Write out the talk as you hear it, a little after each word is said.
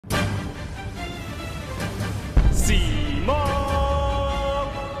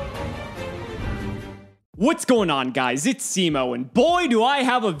What's going on, guys? It's Cimo, and boy do I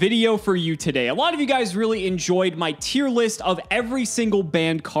have a video for you today. A lot of you guys really enjoyed my tier list of every single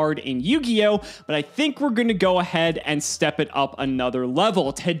banned card in Yu-Gi-Oh, but I think we're going to go ahead and step it up another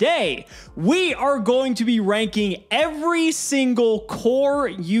level. Today, we are going to be ranking every single core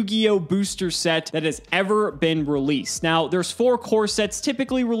Yu-Gi-Oh booster set that has ever been released. Now, there's 4 core sets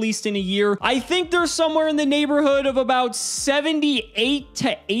typically released in a year. I think there's somewhere in the neighborhood of about 78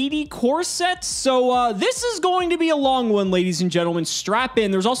 to 80 core sets, so this is going to be a long one, ladies and gentlemen. Strap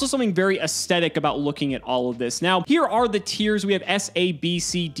in. There's also something very aesthetic about looking at all of this. Now, here are the tiers. We have S, A, B,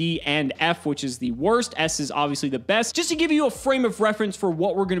 C, D, and F, which is the worst. S is obviously the best. Just to give you a frame of reference for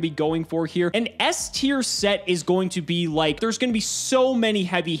what we're going to be going for here, an S tier set is going to be like, there's going to be so many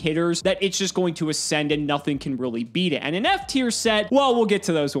heavy hitters that it's just going to ascend and nothing can really beat it. And an F tier set, well, we'll get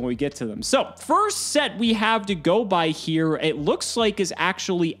to those when we get to them. So, first set we have to go by here, it looks like is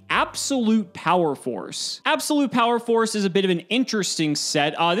actually Absolute Power Force. Absolute Power Force is a bit of an interesting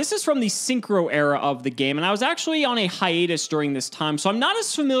set. This is from the Synchro era of the game, and I was actually on a hiatus during this time, so I'm not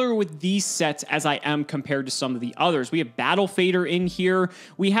as familiar with these sets as I am compared to some of the others. We have Battle Fader in here.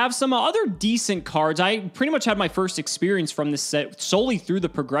 We have some other decent cards. I pretty much had my first experience from this set solely through the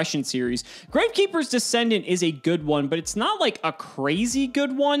Progression series. Gravekeeper's Descendant is a good one, but it's not like a crazy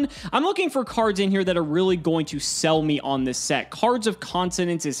good one. I'm looking for cards in here that are really going to sell me on this set. Cards of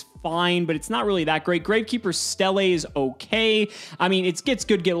Consonance is fine, but it's not really that great. Gravekeeper's Stele is okay. I mean, it gets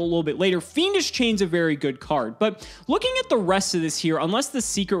good get a little bit later. Fiendish Chain's a very good card, but looking at the rest of this here, unless the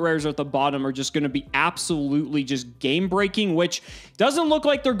secret rares at the bottom are just going to be absolutely just game-breaking, which doesn't look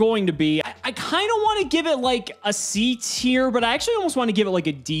like they're going to be, I kind of want to give it like a C tier, but I actually almost want to give it like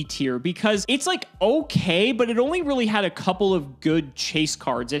a D tier because it's like okay, but it only really had a couple of good chase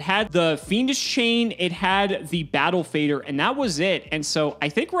cards. It had the Fiendish Chain, it had the Battle Fader, and that was it. And so I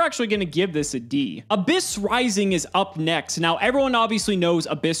think we're actually going to give this a D. Abyss Rising is up next. Now, everyone obviously knows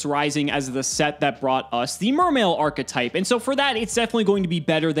Abyss Rising as the set that brought us the Mermail archetype. And so for that, it's definitely going to be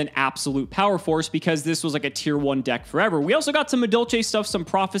better than Absolute Power Force because this was like a tier 1 deck forever. We also got some Madolche stuff, some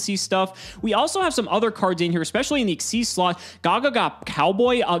Prophecy stuff. We also have some other cards in here, especially in the Xyz slot. Gaga got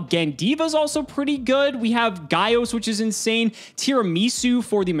Cowboy. Gandiva's also pretty good. We have Gaios, which is insane. Tiramisu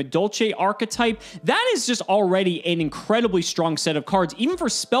for the Madolche archetype. That is just already an incredibly strong set of cards. Even for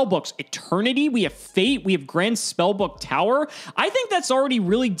spellbooks, Eternity, we have Fate, we have Grand Spellbook Tower. I think that's already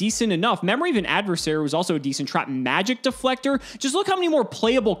really decent enough. Memory of an Adversary was also a decent trap. Magic Deflector. Just look how many more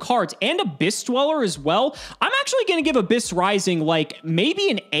playable cards. And Abyss Dweller as well. I'm actually going to give Abyss Rising like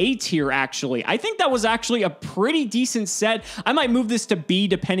maybe an A tier, actually. I think that was actually a pretty decent set. I might move this to B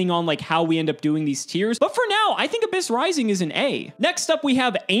depending on like how we end up doing these tiers. But for now, I think Abyss Rising is an A. Next up, we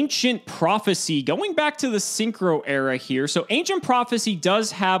have Ancient Prophecy. Going back to the Synchro era here. So Ancient Prophecy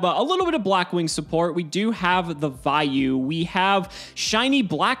does have a little bit of Blackwing support. We do have the Vayu. We have Shiny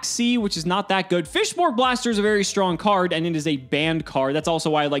Black Sea, which is not that good. Fishborg Blaster is a very strong card, and it is a banned card. That's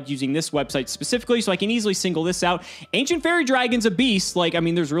also why I like using this website specifically, so I can easily single this out. Ancient Fairy Dragon's a beast. Like, I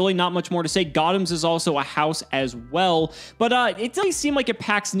mean, there's really not much more to say. Gotham's is also a house as well, but it doesn't seem like it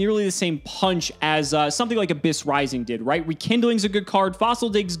packs nearly the same punch as something like Abyss Rising did, right? Rekindling's a good card. Fossil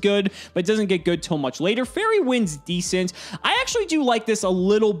Dig's good, but it doesn't get good till much later. Fairy Wind's decent. I actually do like this a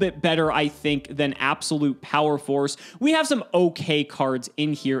little bit better, I think, than Absolute Power Force. We have some okay cards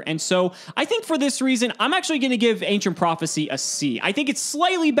in here, and so I think for this reason, I'm actually going to give Ancient Prophecy a C. I think it's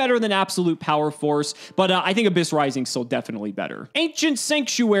slightly better than Absolute Power Force, but I think Abyss Rising is still definitely better. Ancient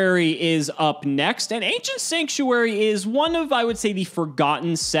Sanctuary is up next, and Ancient Sanctuary is one of, I would say, the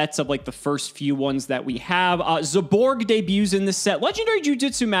forgotten sets of like the first few ones that we have. Zaborg debuts in this set. Legendary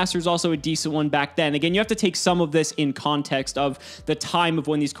Jujutsu Master is also a decent one back then. Again, you have to take some of this in context of the time of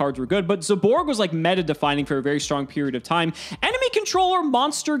when these cards were good, but Zaborg was like meta-defining for a very strong period of time. Enemy Controller,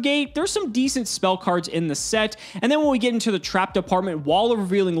 Monster Gate, there's some decent spell cards in the set, and then when we get into the trap department, Wall of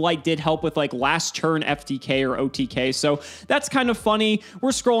Revealing Light did help with like last turn FTK or OTK, so that's kind of funny. We're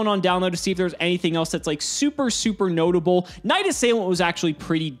scrolling on down though to see if there's anything else that's like super notable. Night Assailant was actually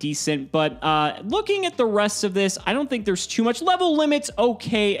pretty decent, but looking at the rest of this, I don't think there's too much. Level Limit's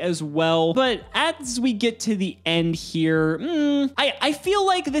okay as well, but as we get to the end here, I feel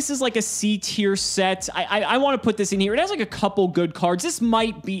like this is like a C tier set. I want to put this in here. It has like a couple good cards. This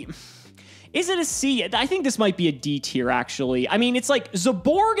might be... Is it a C? I think this might be a D tier, actually. I mean, it's like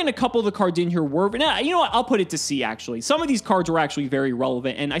Zaborg and a couple of the cards in here were, but you know what? I'll put it to C, actually. Some of these cards were actually very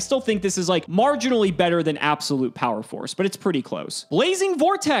relevant, and I still think this is like marginally better than Absolute Power Force, but it's pretty close. Blazing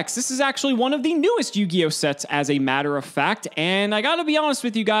Vortex. This is actually one of the newest Yu-Gi-Oh sets, as a matter of fact, and I gotta be honest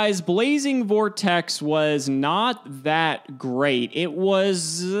with you guys, Blazing Vortex was not that great. It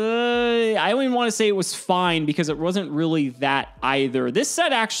was, I don't even want to say it was fine, because it wasn't really that either. This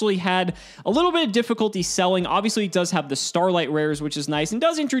set actually had a little bit of difficulty selling. Obviously, it does have the Starlight rares, which is nice, and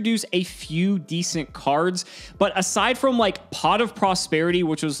does introduce a few decent cards. But aside from like Pot of Prosperity,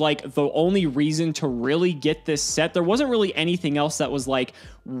 which was like the only reason to really get this set, there wasn't really anything else that was like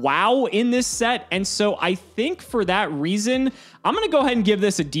wow in this set. And so I think for that reason, I'm going to go ahead and give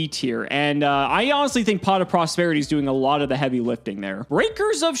this a D tier. And I honestly think Pot of Prosperity is doing a lot of the heavy lifting there.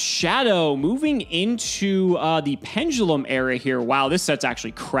 Breakers of Shadow, moving into the Pendulum area here. Wow, this set's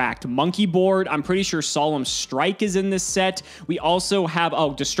actually cracked. Monkey Board, I'm pretty sure Solemn Strike is in this set. We also have,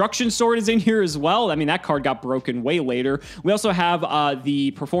 oh, Destruction Sword is in here as well. I mean, that card got broken way later. We also have the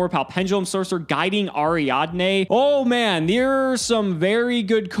Performer Pal Pendulum Sorcerer, Guiding Ariadne. Oh man, there are some very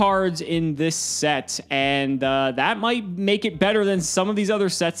good cards in this set, and that might make it better than some of these other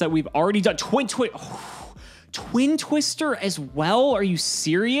sets that we've already done. Twin Twister as well? Are you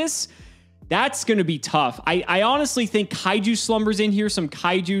serious? That's going to be tough. I honestly think Kaiju Slumber's in here, some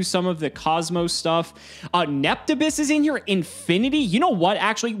Kaiju, some of the Cosmos stuff. Neptibus is in here, Infinity. You know what,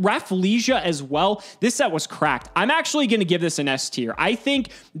 actually? Rafflesia as well. This set was cracked. I'm actually going to give this an S tier. I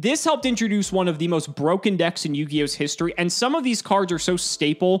think this helped introduce one of the most broken decks in Yu-Gi-Oh's history, and some of these cards are so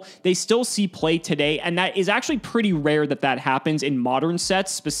staple, they still see play today, and that is actually pretty rare that that happens in modern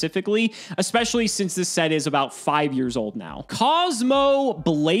sets specifically, especially since this set is about 5 years old now. Cosmo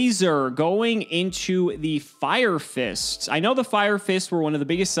Blazer going into the Fire Fists. I know the Fire Fists were one of the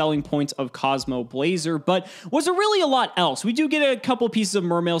biggest selling points of Cosmo Blazer, but was there really a lot else? We do get a couple pieces of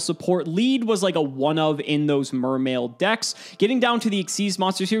Mermail support. Lead was like a one of in those Mermail decks. Getting down to the Xyz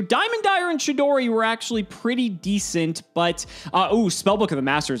monsters here, Diamond Dyer and Chidori were actually pretty decent, but Spellbook of the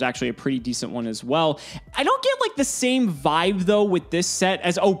Master is actually a pretty decent one as well. I don't get like the same vibe though with this set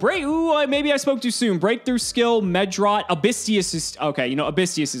as, maybe I spoke too soon. Breakthrough Skill, Medrot, Abystius is, okay, you know,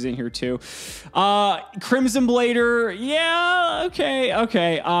 Abystius is in here too. Crimson Blader, yeah,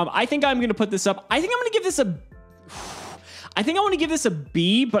 okay. I think I'm gonna put this up. I think I'm gonna give this a I think I want to give this a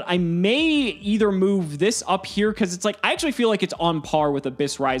B, but I may either move this up here because it's like, I actually feel like it's on par with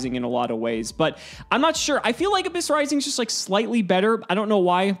Abyss Rising in a lot of ways, but I'm not sure. I feel like Abyss Rising is just like slightly better. I don't know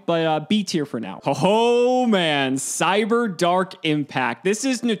why, but B tier for now. Oh man, Cyber Dark Impact. This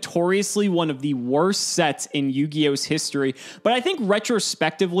is notoriously one of the worst sets in Yu-Gi-Oh's history, but I think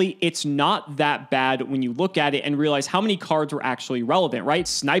retrospectively, it's not that bad when you look at it and realize how many cards were actually relevant, right?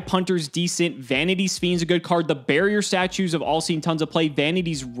 Snipe Hunter's decent, Vanity's Fiend's a good card, the Barrier Statues have all seen tons of play,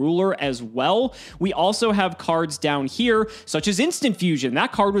 Vanity's Ruler as well. We also have cards down here, such as Instant Fusion.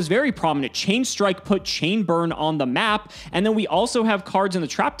 That card was very prominent. Chain Strike put Chain Burn on the map, and then we also have cards in the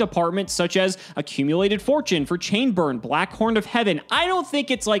trap department, such as Accumulated Fortune for Chain Burn, Black Horn of Heaven. I don't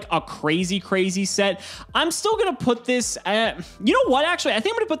think it's like a crazy set. I'm still gonna put this at, you know what, actually, I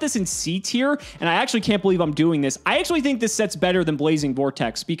think I'm gonna put this in C tier, and I actually can't believe I'm doing this. I actually think this set's better than Blazing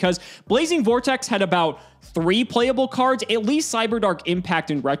Vortex, because Blazing Vortex had about 3 playable cards. At least Cyber Dark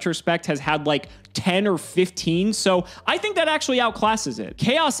Impact in retrospect has had like 10 or 15, so I think that actually outclasses it.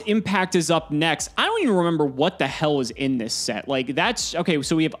 Chaos Impact is up next. I don't even remember what the hell is in this set. Like, that's, okay,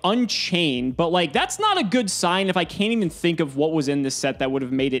 so we have Unchained, but like, that's not a good sign if I can't even think of what was in this set that would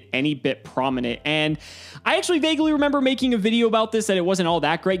have made it any bit prominent. And I actually vaguely remember making a video about this, that it wasn't all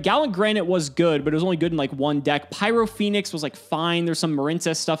that great. Gallant Granite was good, but it was only good in like one deck. Pyro Phoenix was like fine. There's some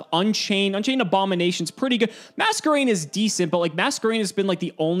Marincess stuff. Unchained Abomination's pretty good. Masquerade is decent, but like Masquerade has been like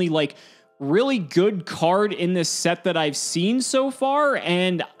the only like really good card in this set that I've seen so far,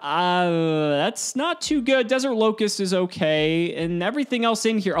 and that's not too good. Desert Locust is okay, and everything else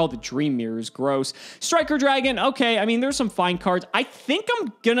in here, oh, the Dream Mirror is gross. Striker Dragon, okay, I mean, there's some fine cards. I think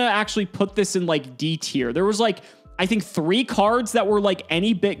I'm gonna actually put this in like D tier. There was like, I think 3 cards that were like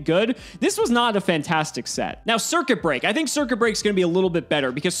any bit good. This was not a fantastic set. Now, Circuit Break. I think Circuit Break's going to be a little bit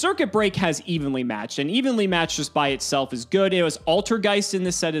better because Circuit Break has Evenly Matched, and Evenly Matched just by itself is good. It was Altergeist in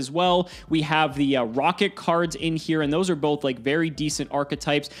this set as well. We have the Rocket cards in here, and those are both like very decent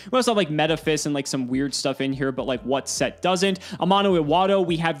archetypes. We also have like Metaphys and like some weird stuff in here, but like what set doesn't? Amano Iwado.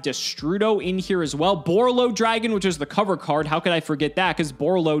 We have Destrudo in here as well. Borreload Dragon, which is the cover card. How could I forget that? Because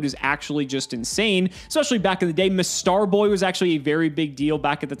Borreload is actually just insane, especially back in the day. Starboy was actually a very big deal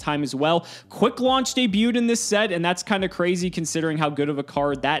back at the time as well. Quick Launch debuted in this set, and that's kind of crazy considering how good of a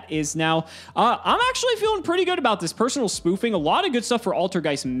card that is now. I'm actually feeling pretty good about this. Personal Spoofing, a lot of good stuff for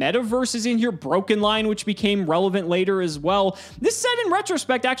Altergeist. Metaverse is in here. Broken Line, which became relevant later as well. This set in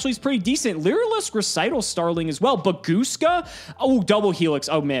retrospect actually is pretty decent. Lyrilisk Recital Starling as well. Baguska, oh, Double Helix.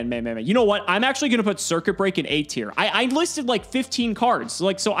 Oh, man. You know what? I'm actually going to put Circuit Break in A tier. I listed like 15 cards.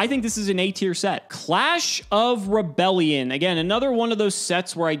 So I think this is an A tier set. Clash of Rebellion. Again, another one of those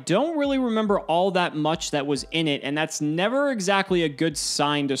sets where I don't really remember all that much that was in it, and that's never exactly a good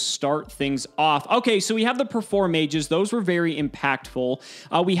sign to start things off. Okay, so we have the Perform Mages. Those were very impactful.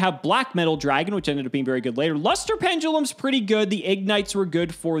 We have Black Metal Dragon, which ended up being very good later. Luster Pendulum's pretty good. The Ignites were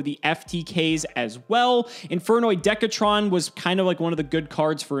good for the FTKs as well. Infernoid Decatron was kind of like one of the good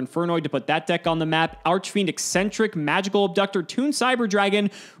cards for Infernoid to put that deck on the map. Archfiend Eccentric, Magical Abductor, Toon Cyber Dragon,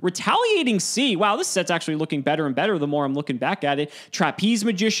 Retaliating Sea. Wow, this set's actually looking better and better the more I'm looking back at it. Trapeze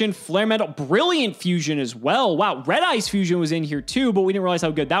Magician, Flare Metal, Brilliant Fusion as well. Wow, Red Eyes Fusion was in here too, but we didn't realize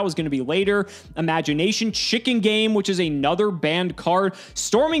how good that was going to be later. Imagination, Chicken Game, which is another banned card.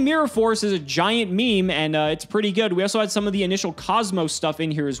 Storming Mirror Force is a giant meme, and it's pretty good. We also had some of the initial Cosmos stuff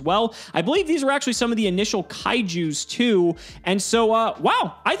in here as well. I believe these were actually some of the initial Kaijus too, and so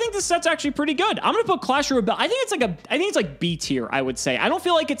wow, I think this set's actually pretty good. I'm gonna put Clash of Rebellion. I think it's like B tier, I would say. I don't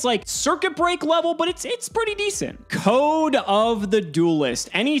feel like it's like Circuit Break level, but it's pretty decent. Code of the Duelist.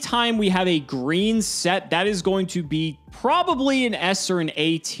 Anytime we have a green set, that is going to be probably an S or an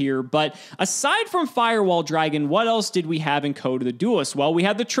A tier, but aside from Firewall Dragon, what else did we have in Code of the Duelist? Well, we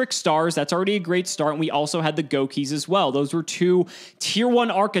had the Trick Stars. That's already a great start, and we also had the Gokis as well. Those were two tier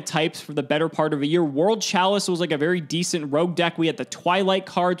 1 archetypes for the better part of a year. World Chalice was like a very decent rogue deck. We had the Twilight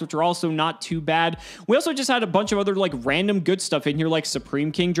cards, which are also not too bad. We also just had a bunch of other like random good stuff in here, like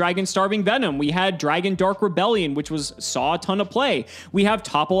Supreme King Dragon Starving Venom. We had Dragon Dark Rebellion, which saw a ton of play. We have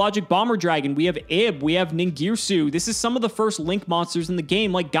Topologic Bomber Dragon. We have Ib. We have Ningirsu. This is some of the first Link monsters in the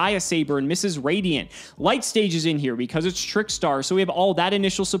game, like Gaia Saber and Mrs. Radiant. Light Stage is in here because it's Trickstar, so we have all that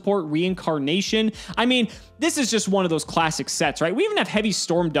initial support. Reincarnation. I mean, this is just one of those classic sets, right? We even have Heavy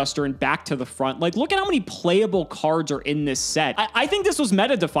Storm Duster and Back to the Front. Like, look at how many playable cards are in this set. I think this was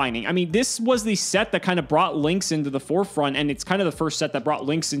meta-defining. I mean, this was the set that kind of brought Links into the forefront, and it's kind of the first set that brought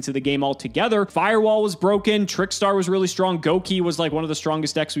Links into the game altogether. Firewall was broken. Trickstar was really strong. Goki was like one of the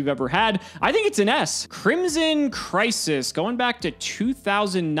strongest decks we've ever had. I think it's an S. Crimson Crisis, going back to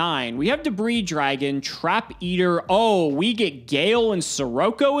 2009. We have Debris Dragon, Trap Eater. Oh, we get Gale and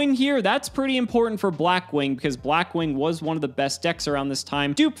Sirocco in here. That's pretty important for Blackwing, because Blackwing was one of the best decks around this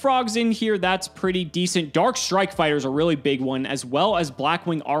time. Dupe Frog's in here. That's pretty decent. Dark Strike Fighter's a really big one, as well as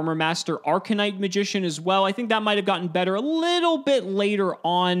Blackwing Armor Master, Arcanite Magician as well. I think that might have gotten better a little bit later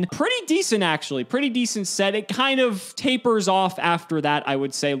on. Pretty decent, actually. Pretty decent set. It kind of tapers off after that, I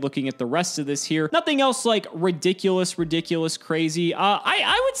would say, looking at the rest of this here. Nothing else like ridiculous crazy.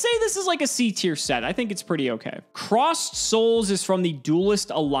 I would say this is like a C tier set. I think it's pretty okay. Crossed Souls is from the Duelist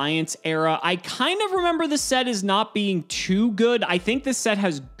Alliance era. I kind of remember the set as not being too good. I think this set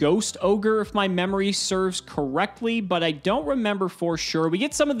has Ghost Ogre, if my memory serves correctly, but I don't remember for sure. We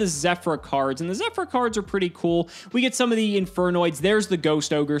get some of the Zephyr cards, and the Zephyr cards are pretty cool. We get some of the Infernoids. There's the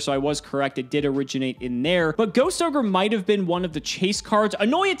Ghost Ogre, so I was correct. It did originate in there, but Ghost Ogre might have been one of the chase cards.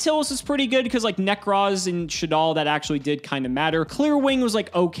 Annoyatilis is pretty good because like Nekroz and Shadal, that actually did kind of matter. Clearwing was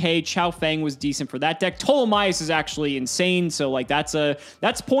like okay. Chao Fang was decent for that deck. Ptolemaeus is actually insane, so like that's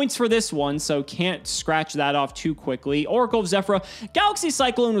points for this one, so can't scratch that off too quickly. Oracle of Zephyra. Galaxy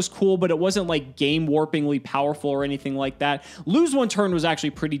Cyclone was cool, but it wasn't like game-warpingly powerful or anything like that. Lose One Turn was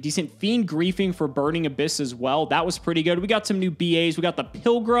actually pretty decent. Fiend Griefing for Burning Abyss as well. That was pretty good. We got some new BAs. We got the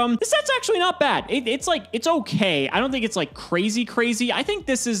Pilgrim. This set's actually not bad. It's okay. I don't think it's like crazy. I think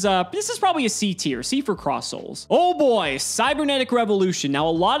this is probably a C tier. C for Cross Souls. Oh boy, Cybernetic Revolution. Now, a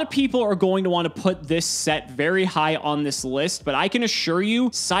lot of people are going to want to put this set very high on this list, but I can assure you,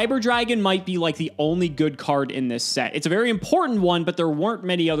 Cyber Dragon might be like the only good card in this set. It's a very important one, but there weren't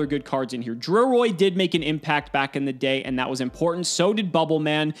many other good cards in here. Drillroy did make an impact back in the day, and that was important. So did Bubble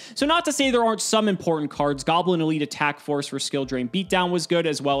Man. So not to say there aren't some important cards. Goblin Elite Attack Force for Skill Drain Beatdown was good,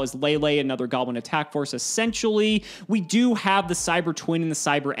 as well as Lele, another Goblin Attack Force. Essentially, we do have the Cyber Twin and the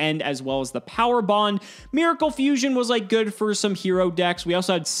Cyber End, as well as the Power Bond. Miracle Fusion was like good for some hero decks. We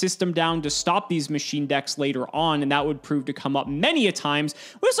also had System Down to stop these machine decks later on, and that would prove to come up many a times.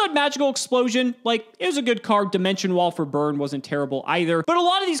 We also had Magical Explosion. Like, it was a good card. Dimension Wall for Burn wasn't terrible either, but a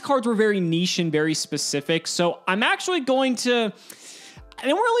lot of these cards were very niche and very specific, so I'm actually going to I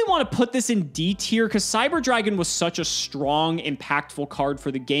don't really want to put this in D tier because Cyber Dragon was such a strong, impactful card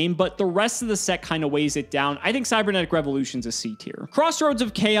for the game, but the rest of the set kind of weighs it down. I think Cybernetic Revolution's a C tier. Crossroads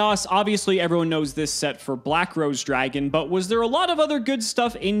of Chaos, obviously everyone knows this set for Black Rose Dragon, but was there a lot of other good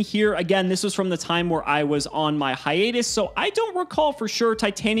stuff in here? Again, this was from the time where I was on my hiatus, so I don't recall for sure.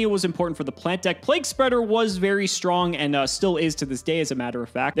 Titania was important for the plant deck. Plague Spreader was very strong and still is to this day, as a matter of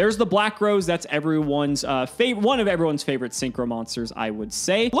fact. There's the Black Rose. That's everyone's one of everyone's favorite synchro monsters, I would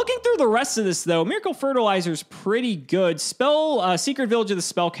say. Looking through the rest of this, though, Miracle Fertilizer's pretty good. Secret Village of the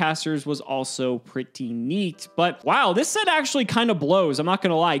Spellcasters was also pretty neat, but wow, this set actually kind of blows. I'm not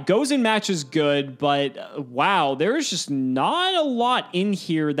gonna lie. Goes in Match is good, but wow, there's just not a lot in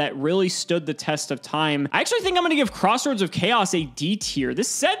here that really stood the test of time. I actually think I'm gonna give Crossroads of Chaos a D tier. This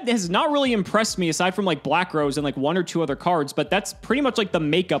set has not really impressed me aside from like Black Rose and like one or two other cards, but that's pretty much like the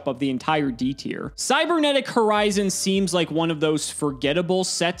makeup of the entire D tier. Cybernetic Horizon seems like one of those forgettable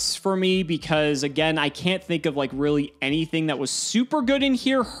sets for me because, again, I can't think of like really anything that was super good in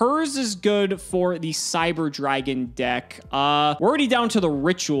here. Hers is good for the Cyber Dragon deck. We're already down to the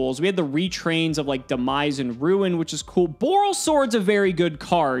rituals. We had the retrains of like Demise and Ruin, which is cool. Boral Sword's a very good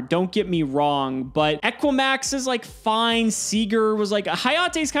card, don't get me wrong, but Equimax is like fine. Seeger was like,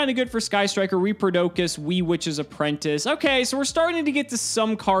 Hayate's kind of good for Sky Striker. Reprodocus, Wee Witch's Apprentice. Okay, so we're starting to get to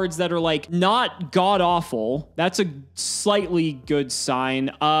some cards that are like not god-awful. That's a slightly good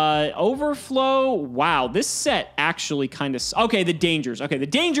sign. Overflow, wow, this set actually kind of, okay, the Dangers. Okay, the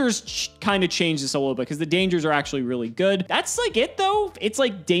Dangers kind of changed this a little bit because the Dangers are actually really good. That's like it though. It's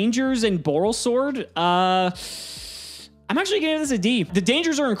like Dangers and Boral Sword. I'm actually giving this a D. The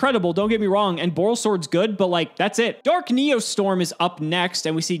Dangers are incredible, don't get me wrong, and Boral Sword's good, but like, that's it. Dark Neostorm is up next,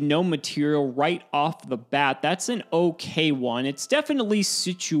 and we see no material right off the bat. That's an okay one. It's definitely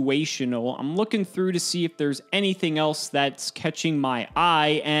situational. I'm looking through to see if there's anything else that's catching my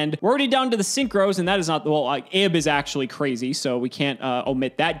eye, and we're already down to the Synchros, and that is not, well, Ib is actually crazy, so we can't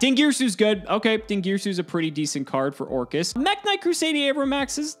omit that. Dingirsu's good. Okay, Dingirsu's a pretty decent card for Orcus. Mech Knight Crusade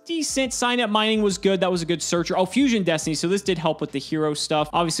Abramax is decent. Sign Up Mining was good. That was a good searcher. Oh, Fusion Destiny. So this did help with the hero stuff.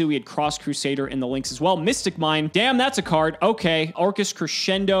 Obviously, we had Cross Crusader in the links as well. Mystic Mine. Damn, that's a card. Okay. Orcus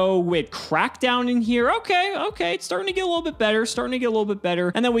Crescendo. We had Crackdown in here. Okay. It's starting to get a little bit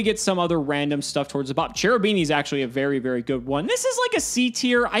better. And then we get some other random stuff towards the bottom. Cherubini is actually a very, very good one. This is like a C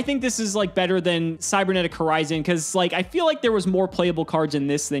tier. I think this is like better than Cybernetic Horizon because like I feel like there was more playable cards in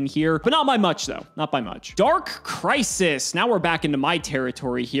this than here, but not by much though. Not by much. Dark Crisis. Now we're back into my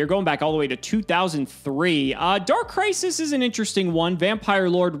territory here, going back all the way to 2003. Dark Crisis is an interesting one. Vampire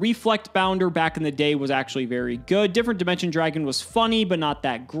Lord, Reflect Bounder back in the day was actually very good. Different Dimension Dragon was funny, but not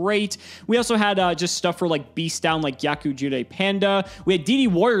that great. We also had just stuff for like Beast Down, like Yaku Jude Panda. We had DD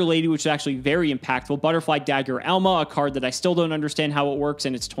Warrior Lady, which is actually very impactful. Butterfly Dagger Elma, a card that I still don't understand how it works,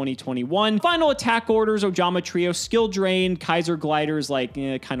 and it's 2021. Final Attack Orders, Ojama Trio, Skill Drain, Kaiser Gliders, like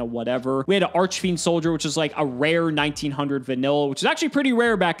kind of whatever. We had an Archfiend Soldier, which is like a rare 1900 vanilla, which is actually pretty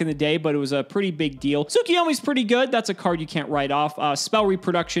rare back in the day, but it was a pretty big deal. Tsukiyomi's pretty good. That's a card you can't write off. Spell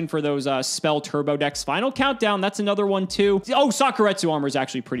Reproduction for those Spell Turbo decks. Final Countdown, that's another one too. Oh, Sakuretsu Armor is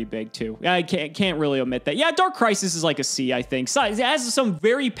actually pretty big too. I can't really omit that. Yeah, Dark Crisis is like a C, I think. So it has some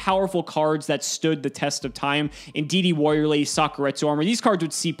very powerful cards that stood the test of time in DD Warrior Lady, Sakuretsu Armor. These cards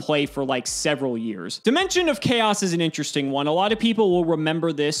would see play for like several years. Dimension of Chaos is an interesting one. A lot of people will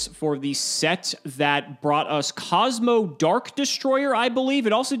remember this for the set that brought us Cosmo Dark Destroyer, I believe.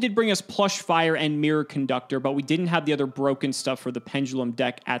 It also did bring us Plush Fire and Mirror Conductor, but we didn't have the other broken stuff for the Pendulum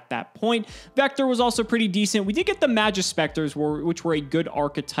deck at that point. Vector was also pretty decent. We did get the Magispectors, which were a good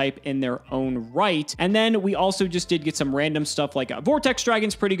archetype in their own right. And then we also just did get some random stuff like Vortex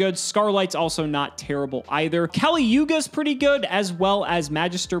Dragon's pretty good. Scarlight's also not terrible either. Kali Yuga's pretty good, as well as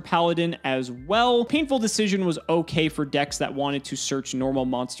Magister Paladin as well. Painful Decision was okay for decks that wanted to search normal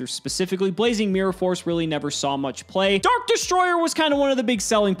monsters specifically. Blazing Mirror Force really never saw much play. Dark Destroyer was kind of one of the big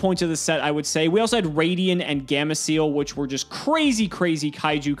selling points of the set, I would say. We also had Radiant and Gamma Seal, which were just crazy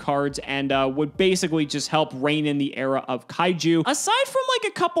kaiju cards and would basically just help rein in the era of kaiju. Aside from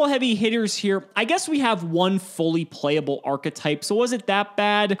like a couple heavy hitters here, I guess we have one fully playable archetype. So was it that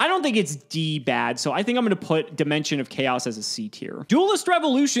bad? I don't think it's D bad. So I think I'm going to put Dimension of Chaos as a C tier. Duelist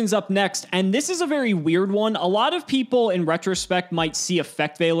Revolution's up next, and this is a very weird one. A lot of people in retrospect might see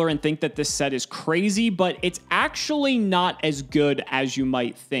Effect Veiler and think that this set is crazy, but it's actually not as good as you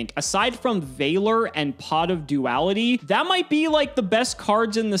might think. Aside from Veiler and Pot of Duality, Duality. That might be like the best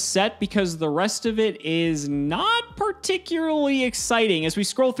cards in the set because the rest of it is not particularly exciting. As we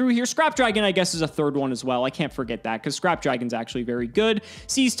scroll through here, Scrap Dragon, I guess, is a third one as well. I can't forget that because Scrap Dragon's actually very good.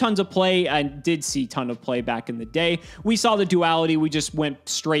 Sees tons of play and did see ton of play back in the day. We saw the Duality. We just went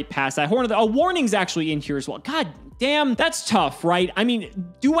straight past that. A Warning's actually in here as well. God damn, that's tough, right? I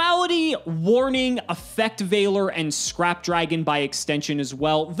mean, Duality, Warning, Effect Veiler, and Scrap Dragon by extension as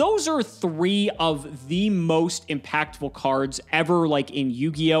well. Those are three of the most impactful cards ever, like in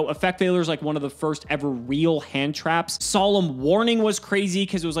Yu-Gi-Oh! Effect Veiler is like one of the first ever real hand traps. Solemn Warning was crazy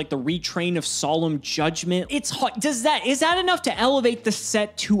because it was like the retrain of Solemn Judgment. It's hard. Is that enough to elevate the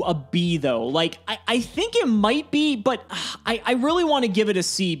set to a B though? Like, I think it might be, but I really want to give it a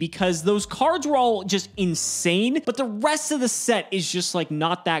C because those cards were all just insane. But the rest of the set is just like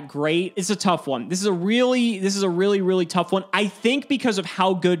not that great. It's a tough one. This is a really tough one. I think because of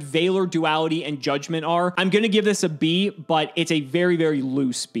how good Veiler, Duality, and Judgment are, I'm going to give this a B, but it's a very, very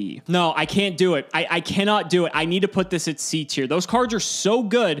loose B. No, I can't do it. I cannot do it. I need to put this at C tier. Those cards are so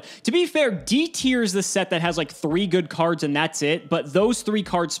good. To be fair, D tier is the set that has like 3 good cards and that's it. But those 3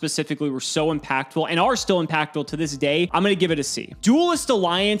 cards specifically were so impactful and are still impactful to this day. I'm going to give it a C. Duelist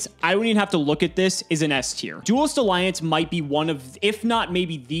Alliance, I don't even have to look at this, is an S tier. Duelist Alliance might be one of, if not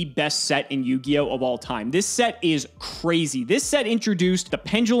maybe the best set in Yu-Gi-Oh! Of all time. This set is crazy. This set introduced the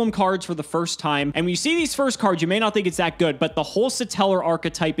Pendulum cards for the first time. And when you see these first cards, you may not think it's that good, but the whole Satellar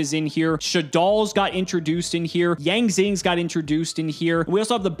archetype is in here. Shadal's got introduced in here. Yang Zing's got introduced in here. We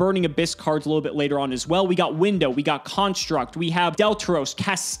also have the Burning Abyss cards a little bit later on as well. We got Window. We got Construct. We have Deltaros.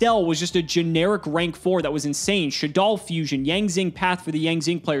 Castel was just a generic rank 4 that was insane. Shadal Fusion. Yang Zing Path for the Yang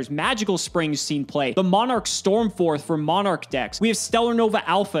Zing players. Magical Springs seen play. The Monarch Stormforth for Monarch decks. We have Stellar Nova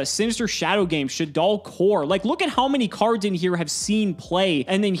Alpha, Sinister Shadow Game, Shadal Core. Like, look at how many cards in here have seen play.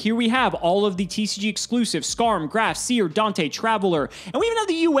 And then here we have all of the TCG exclusives, Skarm, Graf, Seer, Dante, Traveler. And we even have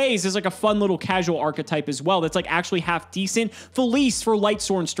the UAs as like a fun little casual archetype as well that's like actually half decent. Felice for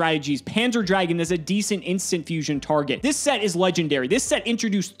Lightsworn strategies. Panzer Dragon is a decent instant fusion target. This set is legendary. This set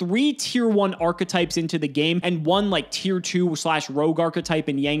introduced 3 tier 1 archetypes into the game and 1 like tier 2/rogue archetype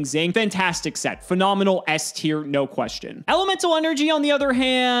in Yang Zing. Fantastic set. Phenomenal S tier, no question. Elemental Energy, on the other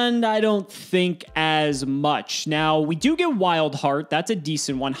hand, I don't think as much. Now, we do get Wild Heart. That's a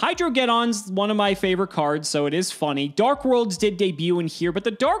decent one. Hydrogeddon's one of my favorite cards, so it is funny. Dark Worlds did debut in here, but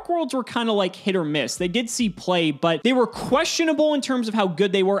the Dark Worlds were kind of like hit or miss. They did see play, but they were questionable in terms of how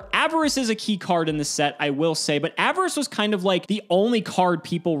good they were. Avarice is a key card in the set, I will say, but Avarice was kind of like the only card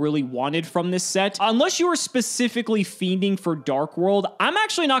people really wanted from this set. Unless you were specifically fiending for Dark World, I'm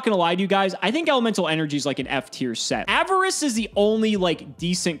actually not going to lie to you guys. I think Elemental Energy is like an F tier set. Avarice is the only like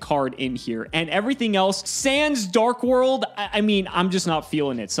decent card in here, and everything else, sans Dark World, I mean, I'm just not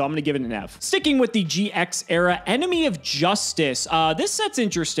feeling it, so I'm going to give it an F. Sticking with the GX era, Enemy of Justice. This set's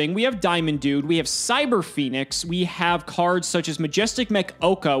interesting. We have Diamond Dude, we have Cyber Phoenix, we have cards such as Majestic Mech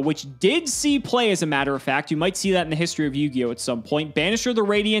Oka, which did see play as a matter of fact. You might see that in the history of Yu-Gi-Oh! At some point. Banisher the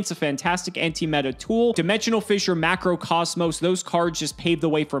Radiance, a fantastic anti-meta tool. Dimensional Fissure, Macro Cosmos, those cards just paved the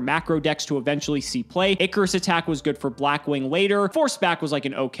way for macro decks to eventually see play. Icarus Attack was good for Blackwing later. Force Back was like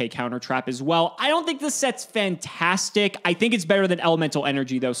an okay counter trap as well. I don't think this set's fantastic. I think it's better than Elemental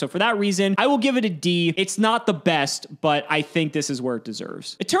Energy though, so for that reason, I will give it a D. It's not the best, but I think this is where it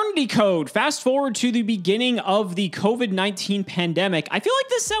deserves. Eternity Code. Fast forward to the beginning of the COVID-19 pandemic. I feel like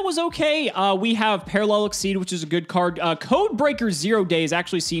this set was okay. We have Parallel Exceed, which is a good card. Codebreaker 0 Day has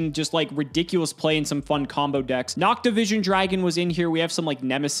actually seen just like ridiculous play in some fun combo decks. Noctivision Dragon was in here. We have some like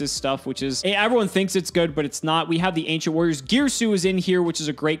Nemesis stuff, which is, everyone thinks it's good, but it's not. We have the Ancient Warriors. Girsu is in here, which is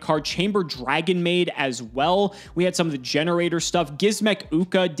a great card. Chamber Dragon Maid as well. We had some of the Generator stuff. Gizmek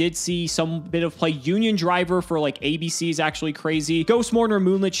Uka did see some bit of play. Union Driver for like ABC is actually crazy. Ghost Mourner,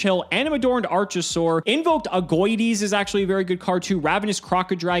 Moonlit Chill, Animadorned Archosaur. Invoked Agoides is actually a very good card too. Ravenous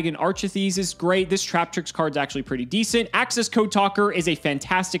Crocodragon Archithes is great. This Trap Tricks card's actually pretty decent. Access Code Talker is a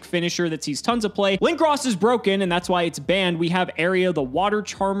fantastic finisher that sees tons of play. Link Ross is broken, and that's why it's banned. We have Area the Water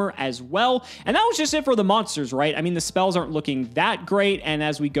Charmer as well. And that was just it for the monsters, right? I mean, the spells aren't looking that great. And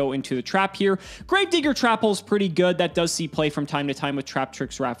as we go into the trap here, Gravedigger Trap Hole's pretty good. That does see play from time to time with Trap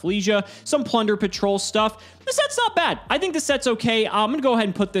Tricks Rafflesia. Some Plunder Patrol stuff. The set's not bad. I think the set's okay. I'm going to go ahead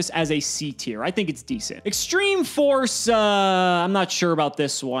and put this as a C tier. I think it's decent. Extreme Force, I'm not sure about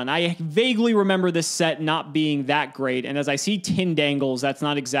this one. I vaguely remember this set not being that great, and as I see Tindangles, that's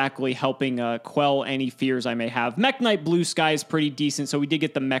not exactly helping quell any fears I may have. Mech Knight Blue Sky is pretty decent, so we did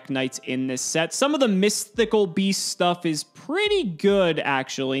get the Mech Knights in this set. Some of the Mystical Beast stuff is pretty good,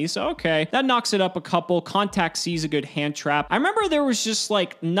 actually, so okay. That knocks it up a couple. Contact C is a good hand trap. I remember there was just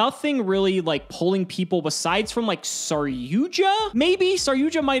like nothing really like pulling people besides aside from like Saryuja, maybe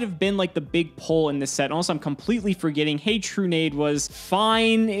Saryuja might have been like the big pull in this set. Also, I'm completely forgetting. Hey, Trunade was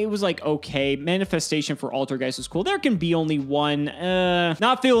fine. It was like, okay. Manifestation for Altergeist was cool. There can be only one.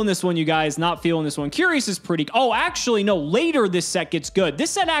 Not feeling this one, you guys. Not feeling this one. Curious is pretty. Oh, actually, no. Later, this set gets good.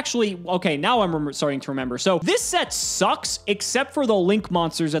 This set actually, okay, now I'm starting to remember. So this set sucks except for the Link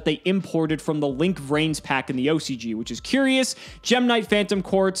monsters that they imported from the Link Vrains pack in the OCG, which is Curious, Gem Knight, Phantom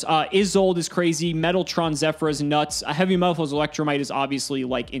Quartz, Isolde is crazy, Metaltron, Zephyr is nuts, Heavy Metals, Electromite is obviously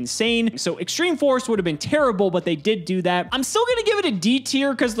like insane. So Extreme Force would have been terrible, but they did do that. I'm still gonna give it a D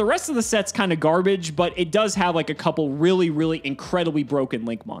tier because the rest of the set's kind of garbage, but it does have like a couple really incredibly broken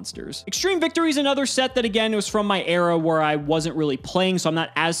Link monsters. Extreme Victory is another set that again was from my era where I wasn't really playing, so I'm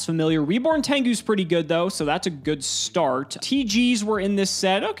not as familiar. Reborn Tengu's pretty good though, so that's a good start. TGs were in this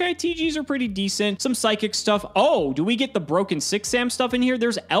set. Okay, TGs are pretty decent. Some psychic stuff. Oh, do we get the broken 6-Sam stuff in here?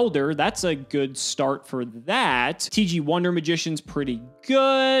 There's Elder. That's a good start for that. TG Wonder Magician's pretty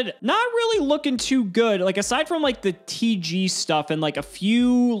good. Not really looking too good. Like aside from like the TG stuff and like a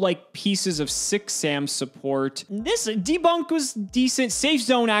few like pieces of 6-Sam support, this Debunk was decent. Safe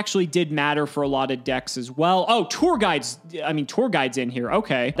Zone actually did matter for a lot of decks as well. Oh, Tour Guides. I mean, Tour Guides in here.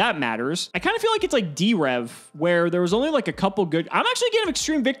 Okay, that matters. I kind of feel like it's like D-Rev where there was only like a couple good. I'm actually giving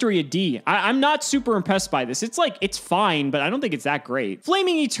Extreme Victory a D. I'm not super impressed by this. It's like, it's fine, but I don't think it's that great.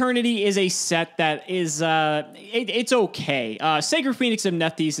 Flaming Eternity is a set that is, it's okay. Sacred Phoenix of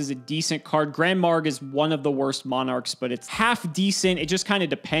Nephthys is a decent card. Grand Marg is one of the worst monarchs, but it's half decent. It just kind of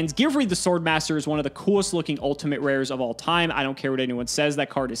depends. Givry the Swordmaster is one of the coolest looking ultimate rares of all time. I don't care what anyone says. That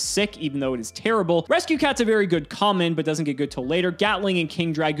card is sick, even though it is terrible. Rescue Cat's a very good common, but doesn't get good till later. Gatling and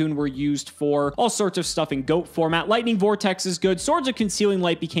King Dragoon were used for all sorts of stuff in GOAT format. Lightning Vortex is good. Swords of Concealing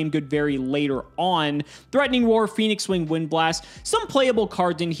Light became good very later on. Threatening Roar, Phoenix Wing, Wind Blast. Some playable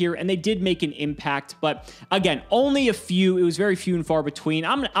cards in here, and they did make an impact, but again, only a few. It was very few and far between.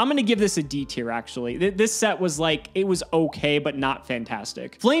 I'm gonna give this a D tier, actually. This set was like, it was okay, but not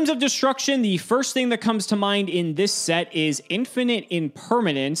fantastic. Flames of Destruction, the first thing that comes to mind in this set is Infinite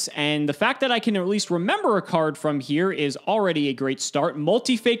Impermanence, and the fact that I can at least remember a card from here is already a great start.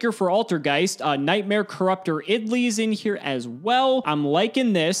 Multi-Faker for Altergeist. Nightmare Corruptor Idli is in here as well. I'm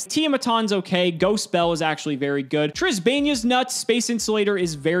liking this. Tiamaton's okay. Ghost Bell is actually very good. Trisbania's nuts. Space Insulator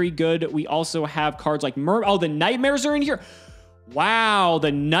is very good. We also have cards like Oh, the Nightmares are in here. Wow,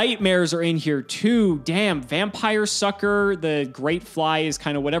 the Nightmares are in here too. Damn, Vampire Sucker, the Great Fly is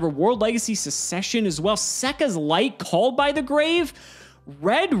kind of whatever. World Legacy Secession as well. Sekka's Light, Called by the Grave.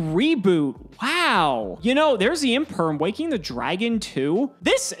 Red Reboot. Wow. You know, there's the Imperm. Waking the Dragon too.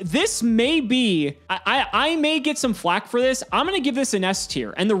 This may be, I may get some flack for this. I'm going to give this an S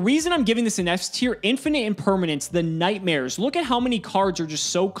tier. And the reason I'm giving this an S tier, Infinite Impermanence, the Nightmares. Look at how many cards are just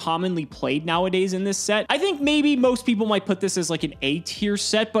so commonly played nowadays in this set. I think maybe most people might put this as like an A tier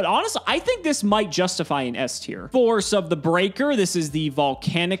set, but honestly, I think this might justify an S tier. Force of the Breaker. This is the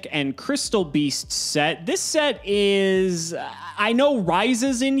Volcanic and Crystal Beast set. This set is, I know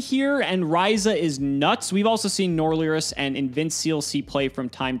Ryza's in here, and Ryza is nuts. We've also seen Norliris and Invincial see play from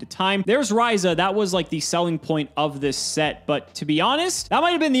time to time. There's Ryza. That was like the selling point of this set, but to be honest, that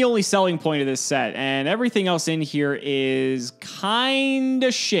might have been the only selling point of this set, and everything else in here is kind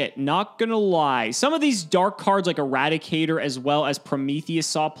of shit, not gonna lie. Some of these dark cards like Eradicator as well as Prometheus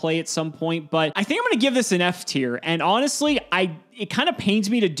saw play at some point, but I think I'm gonna give this an F tier, and honestly, it kind of pains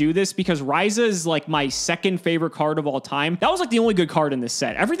me to do this because Ryza is like my second favorite card of all time. That was like the only good card in this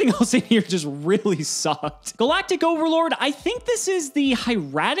set. Everything else in here just really sucked. Galactic Overlord, I think this is the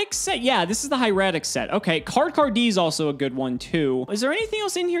Hieratic set. Yeah, this is the Hieratic set. Okay, Card D is also a good one too. Is there anything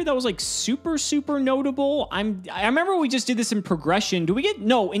else in here that was like super notable? I remember we just did this in progression. Do we get,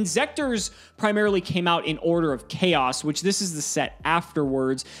 no, Inzectors primarily came out in Order of Chaos, which this is the set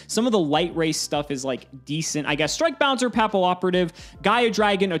afterwards. Some of the Light Race stuff is like decent, I guess. Strike Bouncer, Papilloperative, Gaia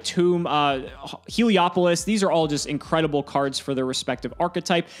Dragon, Atum, Heliopolis. These are all just incredible cards for their respective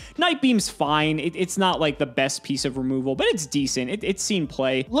archetype. Night Beam's fine. It's not like the best piece of removal, but it's decent. It's seen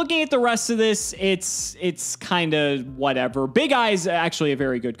play. Looking at the rest of this, it's kind of whatever. Big Eye's actually a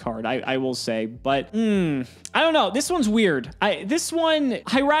very good card, I will say, but I don't know. This one's weird. This one,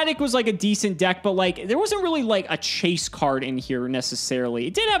 Hieratic was like a decent deck, but like there wasn't really like a chase card in here necessarily.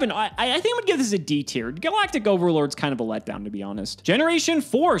 It did have an, I think I'm gonna give this a D tier. Galactic Overlord's kind of a letdown, to be honest. Generation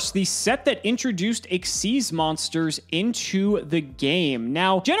Force, the set that introduced Xyz monsters into the game.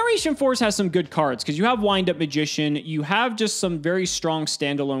 Now, Generation Force has some good cards because you have Wind Up Magician, you have just some very strong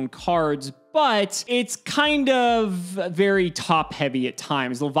standalone cards, but it's kind of very top heavy at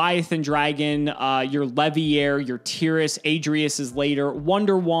times. Leviathan Dragon, your Leviair, your Tyrus, Adrius is later,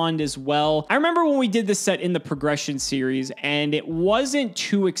 Wonder Wand as well. I remember when we did this set in the progression series, and it wasn't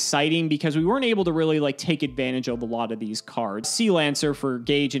too exciting because we weren't able to really like take advantage of a lot of these cards. Sea Lancer for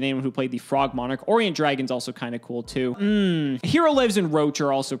Gage and anyone who played the Frog Monarch. Orient Dragon's also kind of cool too. Hero Lives and Roach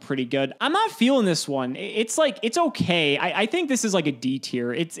are also pretty good. I'm not feeling this one. It's like, it's okay. I think this is like a D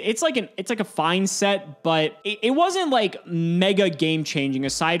tier. It's like a fine set, but it wasn't like mega game changing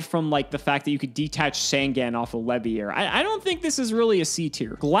aside from like the fact that you could detach Sangan off of Leviair. I don't think this is really a C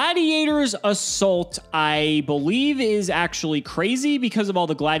tier. Gladiator's Assault, I believe, is actually crazy because of all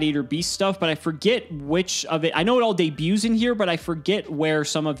the Gladiator Beast stuff, but I forget which of it. I know it all debuts in here, but I forget where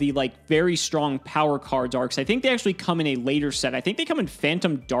some of the like very strong power cards are, because I think they actually come in a later set. I think they come in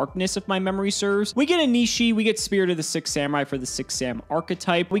Phantom Darkness, if my memory serves. We get a Nishi, we get Spirit of the Sixth Samurai for the Sixth Sam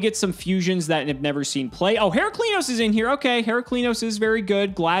archetype. We get some fusions that have never seen play. Oh, Heraclinos is in here. Okay, Heraclinos is very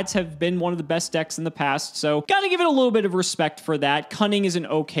good. Glads have been one of the best decks in the past, so gotta give it a little bit of respect for that. Cunning is an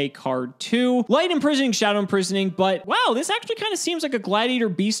okay card too. Light Imprisoning, Shadow Imprisoning, but wow, this actually kind of seems like a Gladiator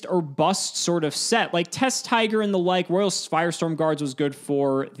Beast or Bust sort of set. Like Test Tiger and the like. Royal Firestorm Guards was good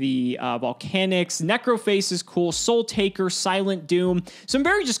for the Volcanics. Necroface is cool. Soul Taker, Silent Doom. Some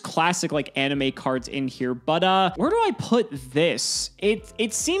very just classic like anime cards in here, but where do I put this?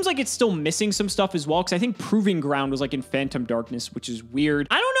 It seems like it's still missing some stuff as well, because I think Proving Ground was like in Phantom Darkness, which is weird.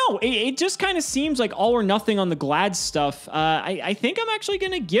 I don't know. It just kind of seems like all or nothing on the Glad stuff. I think I'm actually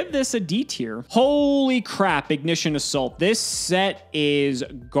going to give this a D tier. Holy crap, Ignition Assault. This set is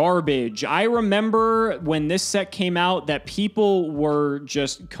garbage. I remember when this set came out that people were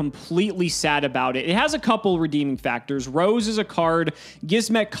just completely sad about it. It has a couple redeeming factors. Rose is a card.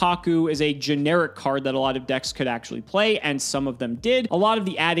 Gizmet Kaku is a generic card that a lot of decks could actually play, and some of them did. A lot of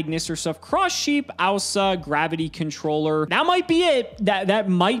the Ad Ignister stuff. Cross Sheep, Ausa, Gravity Controller. That might be it. That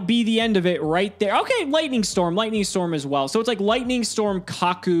might be the end of it right there. Okay, Lightning Storm as well. So it's like Lightning Storm,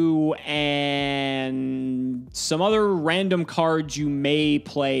 Kaku, and some other random cards you may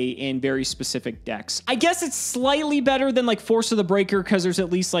play in very specific decks. I guess it's slightly better than like Force of the Breaker because there's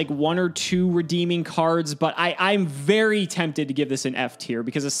at least like one or two redeeming cards, but I'm very tempted to give this an F tier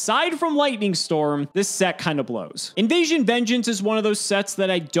because aside from Lightning Storm, this set kind of blows. Invasion Vengeance is one of those sets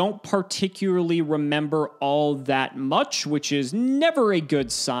that I don't particularly remember all that much, which is never a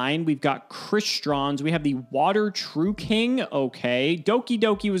good sign. We've got Kristrons. We have the Water True King. Okay. Doki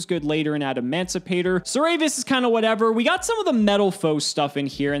Doki was good later in Emancipator. Saravis is kind of whatever. We got some of the Metal Foe stuff in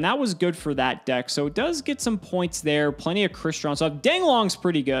here, and that was good for that deck, so it does get some points there. Plenty of Crystron stuff. Danglong's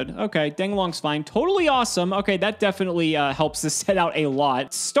pretty good. Okay, Danglong's fine. Totally awesome. Okay, that definitely helps this set out a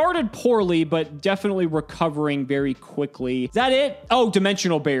lot. Started poorly, but definitely recovering very quickly. Is that it? Oh,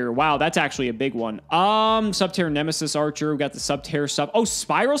 Dimensional Barrier. Wow, that's actually a big one. Subterra Nemesis Archer. We got the Subterra stuff. Oh,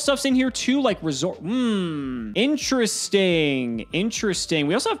 Spiral stuff's in here too, like Resort. Interesting. Interesting.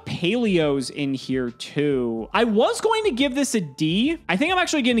 We also have Paleos in here too. I was going to give this a D. I think I'm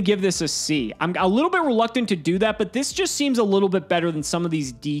actually going to give this a C. I'm a little bit reluctant to do that, but this just seems a little bit better than some of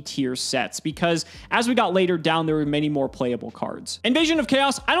these D tier sets because as we got later down, there were many more playable cards. Invasion of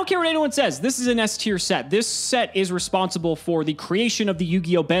Chaos. I don't care what anyone says. This is an S tier set. This set is responsible for the creation of the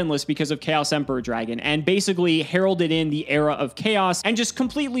Yu-Gi-Oh! Ban list because of Chaos Emperor Dragon and basically heralded in the era of Chaos and just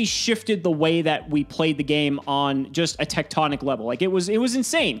completely shifted the way that we played the game on just a tectonic level. Like it was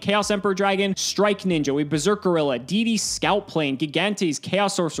insane. Chaos Emperor Dragon, Strike Ninja, we Berserkerilla, DD Scout Plane, Gigantes,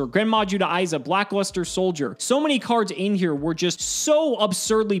 Chaos Sorcerer, Grand Majuda Iza, Blackluster Soldier. So many cards in here were just so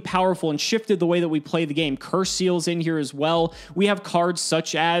absurdly powerful and shifted the way that we play the game. Curse Seal's in here as well. We have cards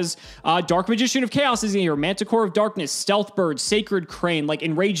such as Dark Magician of Chaos is in here, Manticore of Darkness, Stealth Bird, Sacred Crane, like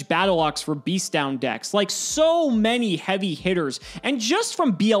Enraged Battle Ox for Beast Down decks. Like so many heavy hitters. And just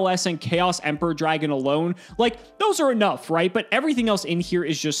from BLS and Chaos Emperor Dragon alone, like those are enough, right? But everything else in here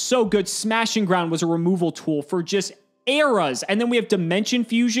is just so good. Smashing Ground was a removal tool for just eras. And then we have Dimension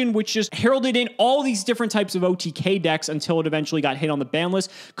Fusion, which just heralded in all these different types of OTK decks until it eventually got hit on the ban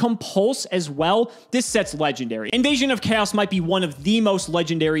list. Compulse as well. This set's legendary. Invasion of Chaos might be one of the most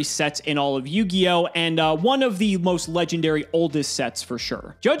legendary sets in all of Yu-Gi-Oh! And one of the most legendary oldest sets for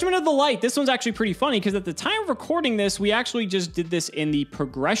sure. Judgment of the Light. This one's actually pretty funny because at the time of recording this, we actually just did this in the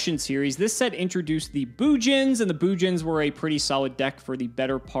progression series. This set introduced the Boojins, and the Boojins were a pretty solid deck for the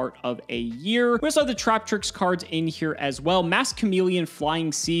better part of a year. We also have the Trap Tricks cards in here here as well. Masked Chameleon,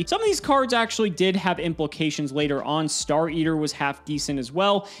 Flying Sea. Some of these cards actually did have implications later on. Star Eater was half decent as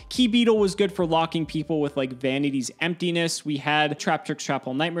well. Key Beetle was good for locking people with like Vanity's Emptiness. We had Trap Tricks, Trap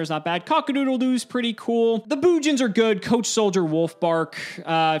Hole Nightmares, not bad. Cockadoodle-Doo's pretty cool. The Boojins are good. Coach Soldier, Wolfbark.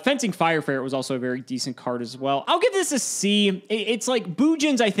 Fencing Fire Ferret was also a very decent card as well. I'll give this a C. It's like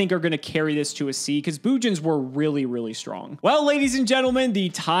Boojins, I think, are going to carry this to a C because Boojins were really, really strong. Well, ladies and gentlemen, the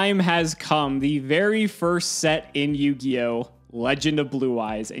time has come. The very first set in Yu-Gi-Oh! Legend of Blue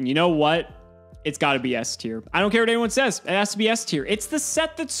Eyes. And you know what? It's got to be S tier. I don't care what anyone says. It has to be S tier. It's the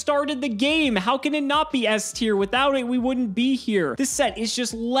set that started the game. How can it not be S tier? Without it, we wouldn't be here. This set is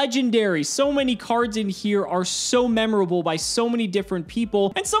just legendary. So many cards in here are so memorable by so many different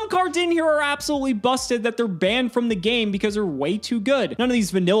people. And some cards in here are absolutely busted that they're banned from the game because they're way too good. None of these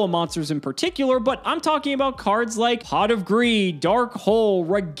vanilla monsters in particular, but I'm talking about cards like Pot of Greed, Dark Hole,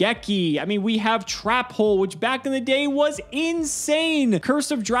 Raigeki. I mean, we have Trap Hole, which back in the day was insane. Curse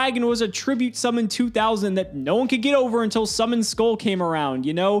of Dragon was a tribute summon 2000 that no one could get over until Summon Skull came around,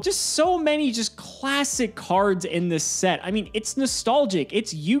 you know? Just so many just classic cards in this set. I mean, it's nostalgic.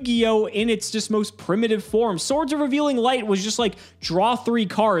 It's Yu-Gi-Oh! In its just most primitive form. Swords of Revealing Light was just like, draw 3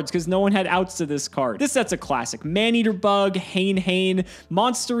 cards because no one had outs to this card. This set's a classic. Maneater Bug, Hane,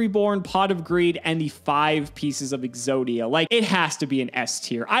 Monster Reborn, Pot of Greed, and the 5 pieces of Exodia. Like, it has to be an S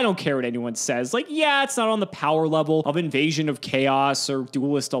tier. I don't care what anyone says. Like, yeah, it's not on the power level of Invasion of Chaos or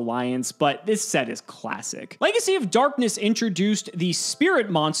Duelist Alliance, but this set is classic. Legacy of Darkness introduced the spirit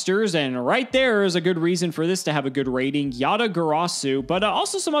monsters, and right there is a good reason for this to have a good rating. Yada Garasu, but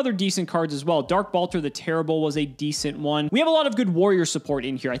also some other decent cards as well. Dark Balter the Terrible was a decent one. We have a lot of good warrior support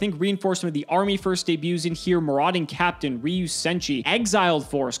in here. I think Reinforcement of the Army first debuts in here. Marauding Captain, Ryu Senshi, Exiled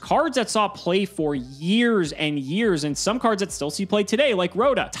Force, cards that saw play for years and years, and some cards that still see play today, like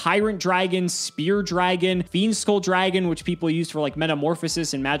Rhoda. Tyrant Dragon, Spear Dragon, Fiend Skull Dragon, which people used for like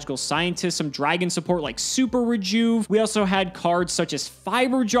Metamorphosis and Magical Scientist. Some dragon support like Super Rejuve. We also had cards such as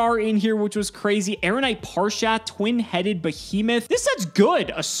Fiber Jar in here, which was crazy. Aeronite Parshat, Twin-Headed Behemoth. This set's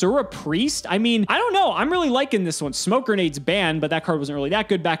good. Asura Priest. I mean, I don't know. I'm really liking this one. Smoke Grenade's banned, but that card wasn't really that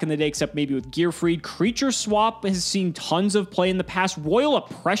good back in the day, except maybe with Gearfried. Creature Swap has seen tons of play in the past. Royal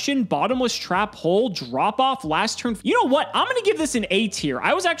Oppression, Bottomless Trap Hole, Drop Off, Last Turn. You know what? I'm going to give this an A tier.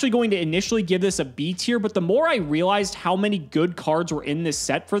 I was actually going to initially give this a B tier, but the more I realized how many good cards were in this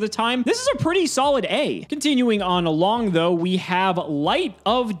set for the time, this is a pretty solid A. Continuing on along though, we have Light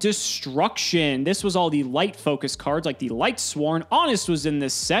of Destruction. This was all the light focused cards like the Light Sworn. Honest was in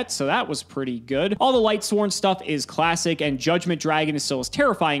this set, so that was pretty good. All the Light Sworn stuff is classic, and Judgment Dragon is still as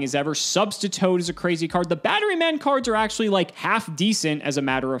terrifying as ever. Substitute is a crazy card. The Batteryman cards are actually like half decent as a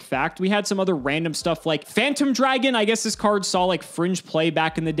matter of fact. We had some other random stuff like Phantom Dragon. I guess this card saw like fringe play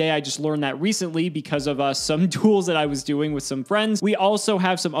back in the day. I just learned that recently because of some duels that I was doing with some friends. We also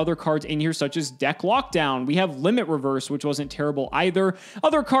have some other cards in here such as Deck Lockdown. We have Limit Reverse, which wasn't terrible either.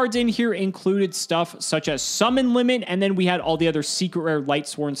 Other cards in here included stuff such as Summon Limit, and then we had all the other secret rare Light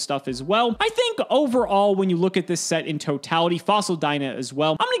Sworn stuff as well. I think overall, when you look at this set in totality, Fossil Dyna as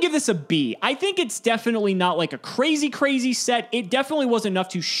well, I'm gonna give this a B. I think it's definitely not like a crazy set. It definitely was enough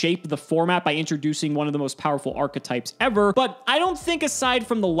to shape the format by introducing one of the most powerful archetypes ever, but I don't think aside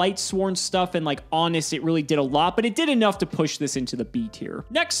from the Light Sworn stuff and like Honest, it really did a lot, but it did enough to push this into the B tier.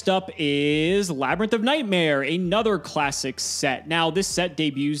 Next up is Labyrinth of Nightmare, another classic set. Now, this set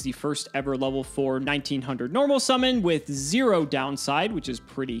debuts the first ever level 4 1900 normal summon with 0 downside, which is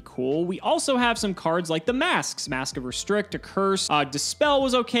pretty cool. We also have some cards like the Masks. Mask of Restrict, a Curse, Dispel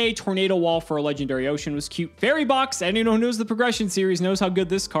was okay, Tornado Wall for a Legendary Ocean was cute. Fairy Box, anyone who knows the Progression series knows how good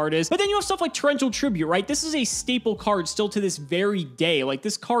this card is. But then you have stuff like Torrential Tribute, right? This is a staple card still to this very day. Like,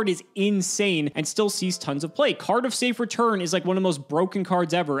 this card is insane and still sees tons of play. Card of Safe Return is like one of the most broken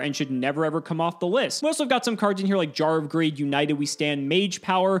cards ever and should never ever come off the list. We also have got some cards in here like Jar of Greed, United We Stand, Mage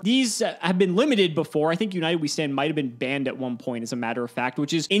Power. These have been limited before. I think United We Stand might have been banned at one point, as a matter of fact,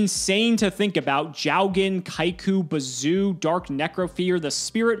 which is insane to think about. Jowgen, Kaiku, Bazoo, Dark Necrofear, the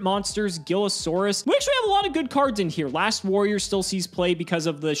Spirit Monsters, Gillosaurus. We actually have a lot of good cards in here. Last Warrior still sees play because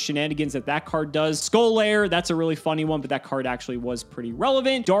of the shenanigans that card does. Skull Lair, that's a really funny one, but that card actually was pretty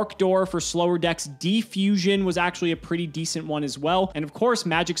relevant. Dark Door for slower decks. Defusion was actually a pretty decent one as well. And of course,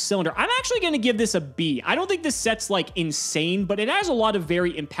 Magic Cylinder. I'm actually going to give this a B. I don't think this set's like insane, but it has a lot of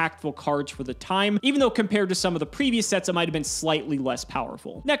very impactful cards for the time, even though compared to some of the previous sets, it might have been slightly less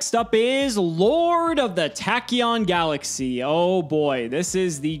powerful. Next up is Lord of the Tachyon Galaxy. Oh boy, this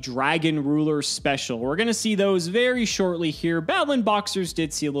is the Dragon Ruler special. We're going to see those very shortly here. Battling Boxers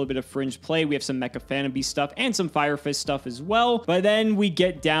did see a little bit of fringe play. We have some Mecha Fantasy stuff and some Fire Fist stuff as well, but then we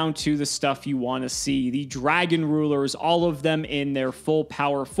get down to the stuff you want to see. The Dragon Rulers, all of them in their full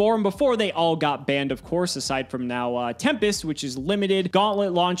power form before they all got banned, of course, aside from now Tempest, which is limited,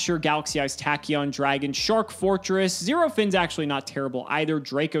 Gauntlet Launcher, Galaxy Eyes Tachyon Dragon, Shark Fortress, Zero Fin's actually not terrible either,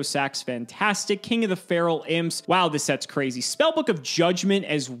 Draco Sack's fantastic, King of the Feral Imps, wow, this set's crazy, Spellbook of Judgment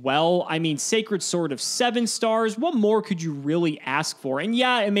as well, I mean, Sacred Sword of 7 stars, what more could you really ask for? And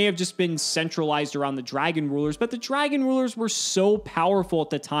yeah, it may have just been centralized around the Dragon Rulers, but the Dragon Rulers were so powerful at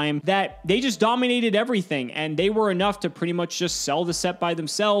the time that they just dominated everything, and they were enough to pretty much just sell the set by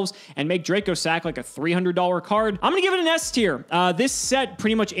themselves and make Draco Sack like a $300 card. I'm gonna give it an S tier. This set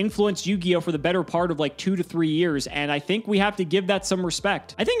pretty much influenced Yu-Gi-Oh! For the better part of like 2 to 3 years, and I think we have to give that some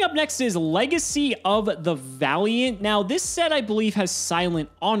respect. I think up next is Legacy of the Valiant. Now, this set, I believe, has Silent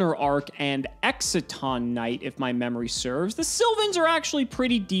Honor Arc and Exciton Knight, if my memory serves. The Sylvans are actually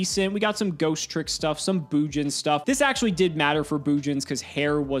pretty decent. We got some Ghost Trick stuff, some Bujin stuff. This actually did matter for Bujins because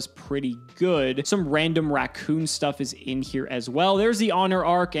hair was pretty good. Some random Raccoon stuff is in here as well. There's the Honor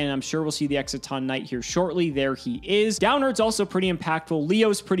Arc, and I'm sure we'll see the Exciton Knight here shortly. There he is. Down Earth's also pretty impactful.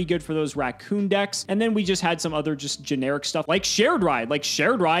 Leo's pretty good for those Raccoon decks. And then we just had some other just generic stuff like Shared Ride. Like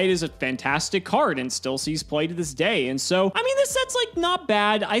Shared Ride is a fantastic card and still sees play to this day. And so, I mean, this set's like not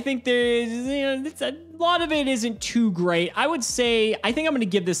bad. I think there's, it's a lot of it isn't too great. I would say, I think I'm going to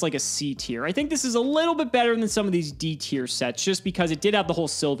give this like a C tier. I think this is a little bit better than some of these D tier sets just because it did have the whole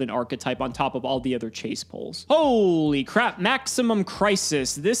Sylvan archetype on top of all the other chase pulls. Holy crap, Maximum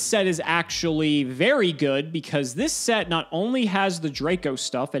Crisis. This set is actually very good because this set not only has the Draco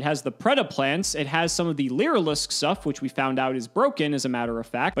stuff, it has the Predaplants, it has some of the Lyralisk stuff, which we found out is broken as a matter of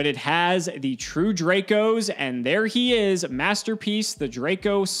fact, but it has the true Dracos, and there he is, Masterpiece, the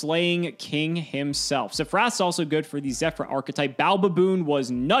Draco slaying king himself. Sephiroth's also good for the Zephyr archetype. Balbaboon was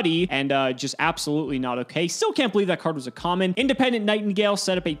nutty and just absolutely not okay. Still can't believe that card was a common. Independent Nightingale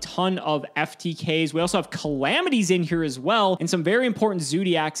set up a ton of FTKs. We also have Calamities in here as well, and some very important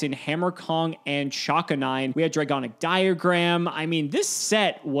Zodiacs in Hammer Kong and Chakanine. We had Dragonic Diagram. I mean, this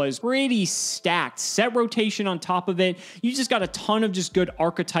set was pretty stacked. Set rotation on top of it. You just got a ton of just good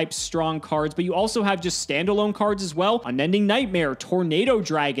archetype strong cards, but you also have just standalone cards as well. Unending Nightmare, Tornado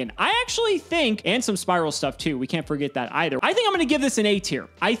Dragon. I actually think, and some Spiral stuff too. We can't forget that either. I think I'm going to give this an A tier.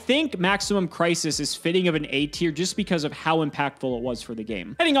 I think Maximum Crisis is fitting of an A tier just because of how impactful it was for the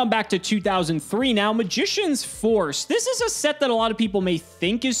game. Heading on back to 2003 now, Magician's Force. This is a set that a lot of people may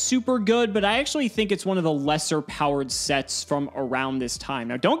think is super good, but I actually think it's one of the lesser powered sets from around this time.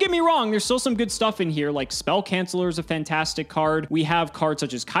 Now, don't get me wrong, there's still some good stuff in here, like Spell Canceller is a fantastic card. We have cards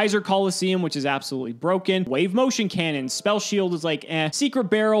such as Kaiser Coliseum, which is absolutely broken. Wave Motion Cannon, Spell Shield is like Secret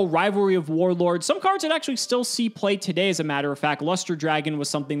Barrel, Rivalry of Warlords. Some cards that actually still see play today, as a matter of fact. Luster Dragon was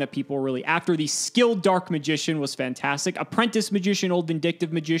something that people were really after. The Skilled Dark Magician was fantastic. Apprentice Magician, Old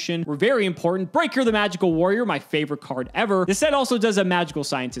Vindictive Magician were very important. Breaker the Magical Warrior, my favorite card ever. The set also does a Magical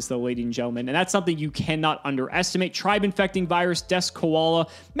Scientist, though, ladies and gentlemen, and that's something you cannot underestimate. Tribe Infecting Virus, Desk Koala,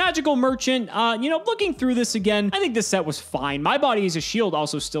 Magical Merchant. You know, looking through this again, I think this set was fine. My Body is a Shield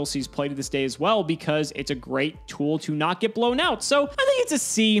also still sees play to this day as well because it's a great tool to not get blown out. So I think it's a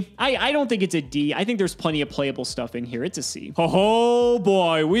C. I don't think it's a D. I think there's plenty of playable stuff in here. It's a C. Oh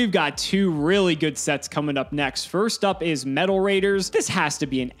boy, we've got two really good sets coming up next. First up is Metal Raiders. This has to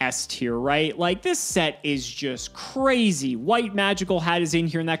be an S tier, right? Like, this set is just crazy. White Magical Hat is in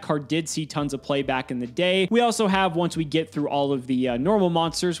here, and that card did see tons of play back in the day. We also have, once we get through all of the normal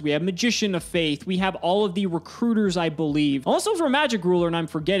monsters, we have Magician of Faith. We have all of the Recruiters, I believe. Also for Magic Ruler, and I'm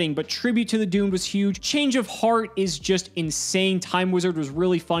forgetting, but Tribute to the Doomed was huge. Change of Heart is just insane. Time Wizard was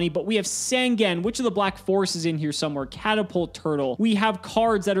really funny, but we have Sangan, Witch of the Black Forest is in here somewhere. Catapult Turtle. We have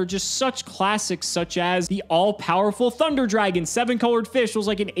cards that are just such classics, such as the all-powerful Thunder Dragon. 7-colored fish was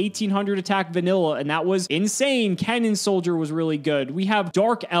like an 1800 attack vanilla, and that was insane. Cannon Soldier was really good. We have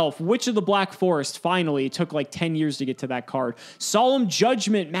Dark Elf, Witch of the Black Forest. Finally, it took like 10 years to get to that card. Solemn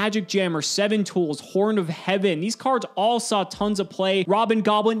Judgment, Magic Jammer, 7 Tools, Horn of Heaven. These cards all saw tons of play. Robin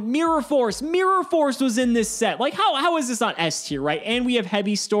Goblin, Mirror Force. Mirror Force was in this set. Like, how is this not S tier, right? And we have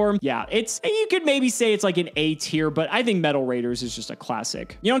Heavy Storm. Yeah, you could maybe say it's like an A tier, but I think Metal Raiders is just a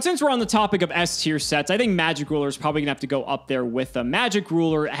classic. You know, and since we're on the topic of S tier sets, I think Magic Ruler is probably gonna have to go up there with them. Magic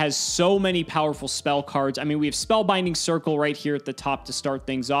Ruler has so many powerful spell cards. I mean, we have Spellbinding Circle right here at the top to start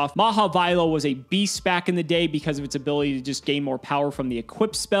things off. Mahavilo was a beast back in the day because of its ability to just gain more power from the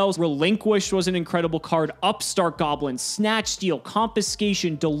equipped spells. Relinquished was an incredible card. Upstart Goblin, Snatch Steal,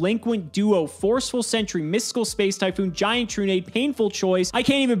 Confiscation, Delinquent Duo, Forceful Sentry, Mystical Space Typhoon, Giant Trunade, Painful Choice. I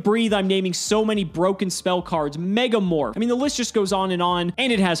can't even breathe. I'm naming so many broken spell cards. Megamorph. I mean, the list just goes on, and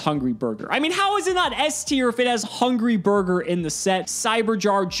it has Hungry Burger. I mean, how is it not S tier if it has Hungry Burger in the set?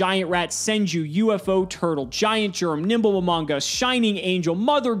 Cyberjar, Giant Rat, Senju, UFO Turtle, Giant Germ, Nimble Momonga, Shining Angel,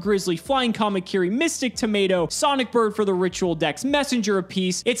 Mother Grizzly, Flying Kamakiri, Mystic Tomato, Sonic Bird for the Ritual decks, Messenger of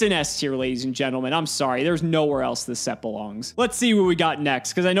Peace. It's an S tier, ladies and gentlemen. I'm sorry. There's nowhere else this set belongs. Let's see what we got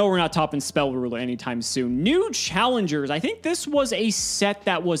next, because I know we're not topping Spell Ruler anytime soon. New Challengers. I think this was a set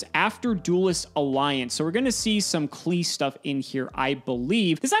that was after Duelist Alliance, so we're going to see some Klee stuff in here, I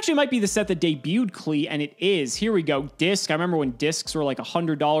believe. This actually might be the set that debuted Klee, and it is. Here we go. Disc. I remember when discs were like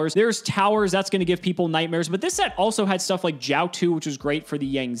 $100. There's Towers. That's going to give people nightmares, but this set also had stuff like Jiaotu, which was great for the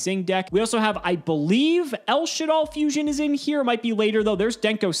Yang Zing deck. We also have, I believe, El Shadal Fusion is in here. It might be later, though. There's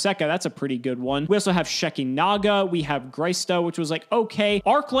Denko Sekka. That's a pretty good one. We also have Shekinaga. We have Greista, which was like, okay.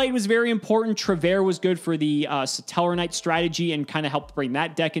 Arclight was very important. Trevere was good for the Satellar Knight strategy and kind of helped bring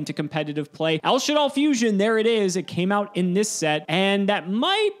that deck into competitive play. El Shadal Fusion, there it is. It came out in this set, and that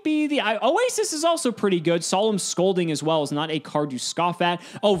might be the... Oasis is also pretty good. Solemn Scolding as well is not a card you scoff at.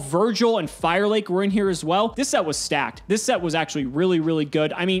 Oh, Virgil and Firelake were in here as well. This set was stacked. This set was actually really, really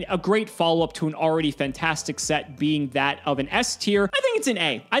good. I mean, a great follow-up to an already fantastic set being that of an S tier. I think it's an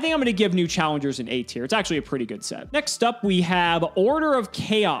A. I think I'm going to give New Challengers an A tier. It's actually a pretty good set. Next up, we have Order of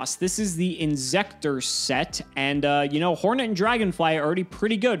Chaos. This is the Inzektor set, and you know, Hornet and Dragonfly are already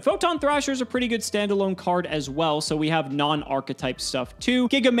pretty good. Photon Thrasher is a pretty good standalone card as well, so we have non-archetype stuff too.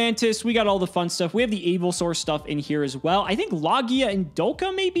 Gigamantis, we got all the fun stuff. We have the Evil Source stuff in here as well. I think Logia and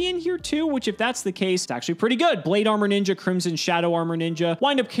Dolka may be in here too, which if that's the case, it's actually pretty good. Blade Armor Ninja, Crimson Shadow Armor Ninja,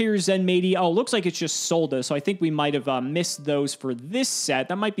 Wind Up Carrier Zen Maidi. Oh, looks like it's just Solda, so I think we might have missed those for this set.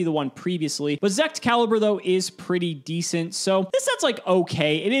 That might be the one previously. But Zect Caliber, though, is pretty decent, so this set's like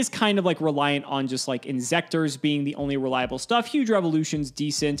okay. It is kind of like reliant on just like Inzektors being the only reliable stuff. Huge Revolution's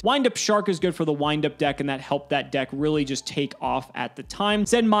decent. Wind Up Shark is good for the Wind Up deck, and that helped that deck really just take off at the time.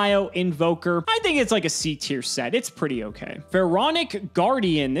 Zenmayo, Invoker. I think it's like a C tier set. It's pretty okay. Pharaonic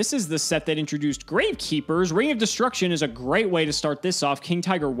Guardian. This is the set that introduced Gravekeepers. Ring of Destruction is a great way to start this off. King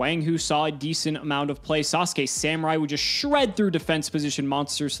Tiger Wang, who saw a decent amount of play. Sasuke Samurai would just shred through defense position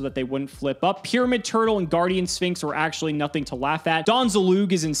monsters so that they wouldn't flip up. Pyramid Turtle and Guardian Sphinx were actually nothing to laugh at. Don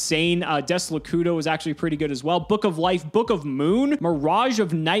Zalug is insane. Deslocudo is actually pretty good as well. Book of Life, Book of Moon, Mirage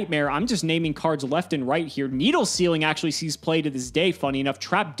of Nightmare. I'm just naming cards left and right here. Needle Sealing actually sees play to this day, funny enough.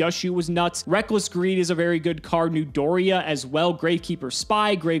 Trap Dushu was nuts. Reckless Greed is a very good card. New Doria as well. Gravekeeper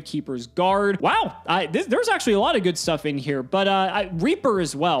Spy, Gravekeeper's Guard. Wow, there's actually a lot of good stuff in here, but Reaper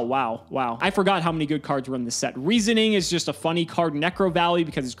as well. Wow. I forgot how many good cards were in this set. Reasoning is just a funny card. Necro Valley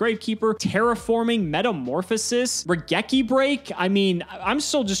because it's Gravekeeper. Terraforming, Metamorphosis, Regeki Break. I mean, I'm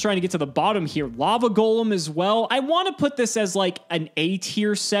still just trying to get to the bottom here. Lava Golem as well. I want to put this as like an A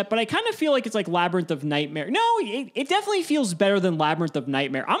tier set, but I kind of feel like it's like Labyrinth of Nightmare. No, it definitely feels better than Labyrinth of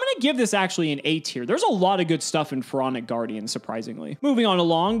Nightmare. I'm going to give this actually an A tier. There's a lot of good stuff in Pharaonic Guardian, surprisingly. Moving on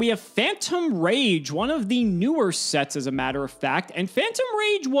along, we have Phantom Rage, one of the newer sets as a matter of fact, and Phantom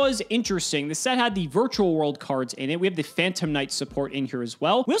Rage was interesting. The set had the Virtual World cards in it. We have the Phantom Knight support in here as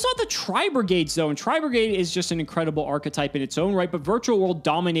well. We also have the Tri-Brigades though, and Tri-Brigade is just an incredible archetype in its own right, but Virtual World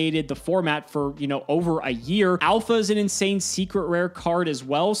dominated the format for, you know, over a year. Alpha is an insane secret rare card as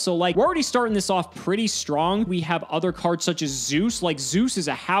well, so like we're already starting this off pretty strong. We have other cards such as Zeus, like Zeus is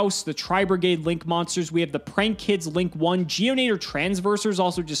a house, the Tri-Brigade Link monsters. We have the Prank Kids Link 1. Geonator Transverser is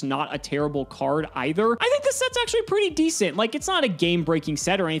also just not a terrible card either. I think this set's actually pretty decent. Like, it's not a game-breaking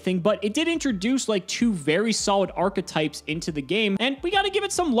set or anything, but it did introduce like two very solid archetypes into the game, and we got to give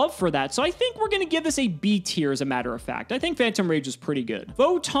it some love for that. So I think we're going to give this a B tier as a matter of fact. I think Phantom Rage is pretty good.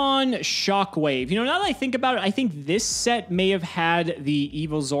 Photon Shockwave. You know, now that I think about it, I think this set may have had the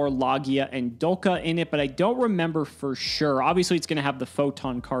Evilzor, Logia, and Dolka in it, but I don't remember for sure. Obviously, it's going to have the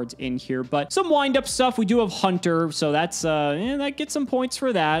Photon cards in here, but some wind-up stuff. We do have Hunter, so that's that gets some points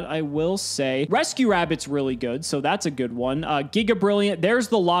for that, I will say. Rescue Rabbit's really good, so that's a good one. Giga Brilliant, there's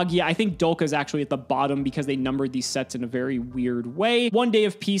the Logia. I think Dolka's actually at the bottom because they numbered these sets in a very weird way. One Day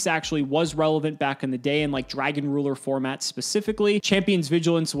of Peace actually was relevant back in the day in like Dragon Ruler format specifically. Champion's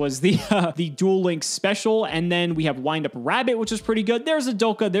Vigilance was the the Duel Link special, and then we have Wind Up Rabbit, which is pretty good. There's a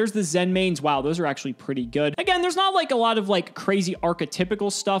Dolka, there's the Zen mains. Wow, those are actually pretty good. Again, there's not like a lot of like crazy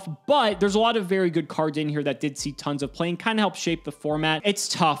archetypical stuff, but there's a lot of very good cards in here that did see tons of play and kind of help shape the format. It's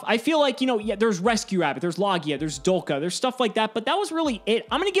tough. I feel like, you know, yeah, there's Rescue Rabbit, there's Logia, there's Dolka, there's stuff like that, but that was really it.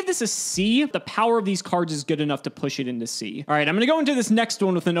 I'm going to give this a C. The power of these cards is good enough to push it into C. All right, I'm going to go into this next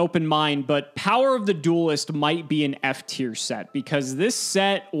one with an open mind, but Power of the Duelist might be an F tier set because this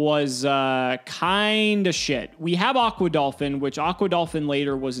set was kind of shit. We have Aqua Dolphin, which Aqua Dolphin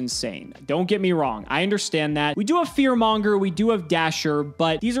later was insane. Don't get me wrong. I understand that. We do have Fearmonger, we do have Dasher,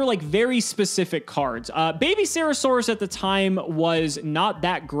 but these are like very specific cards. Baby Cerosaurus at the time was not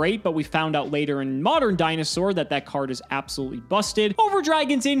that great, but we found out later in Modern Dinosaur that that card is absolutely busted.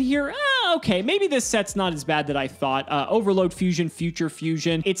 Overdragon's in here. Okay, maybe this set's not as bad that I thought. Overload Fusion, Future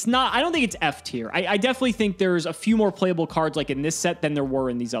Fusion. It's not, I don't think it's F tier. I definitely think there's a few more playable cards like in this set than there were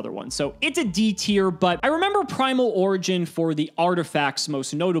in these other ones. So it's a D tier, but I remember Primal Origin for the artifacts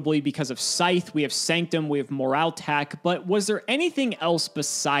most notably because of Scythe. We have Sanctum, we have Moraltac, but was there anything else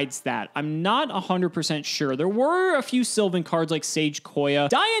besides that? I'm not 100% sure. There were a few Sylvan cards like Sage Koya.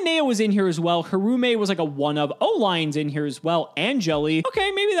 Dionea was in here as well. Harume was like a one-of. O-Lion's in here as well. Angeli.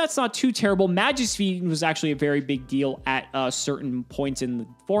 Okay, maybe that's not too terrible. Magisfiend was actually a very big deal at certain points in the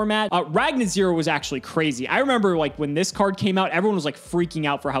format. Ragnazero was actually crazy. I remember like when this card came out, everyone was like freaking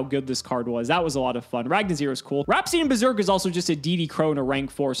out for how good this card was. That was a lot of fun. Ragnazero is cool. Rhapsody and Berserk is also just a DD Crow in a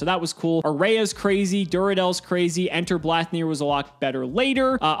rank 4, so that was cool. Araya's crazy. Duradel's crazy. Enter Blathnir was a lot better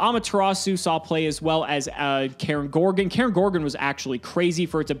later. Amaterasu saw play as well as Karen Gorgon. Karen Gorgon was actually crazy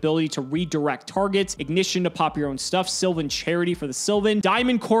for its ability to redirect targets. Ignition to pop your own stuff. Sylvan Charity for the Sylvan.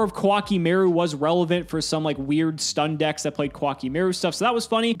 Diamond Core of Kawaki Meru was relevant for some like weird stun decks that played Kawaki Meru stuff, so that was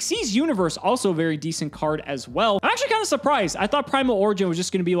funny. Xyz Universe, also a very decent card as well. I'm actually kind of surprised. I thought Primal Origin was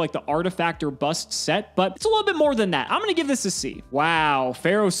just going to be like the artifact or bust set, but it's a little bit more than that. I'm going to give this a C. Wow,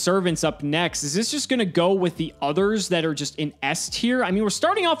 Pharaoh's Servant's up next. Is this just going to go with the others that are just in S tier? I mean, we're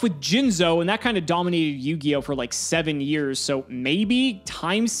starting off with Jinzo, and that kind of dominated Yu-Gi-Oh! For like 7 years, so maybe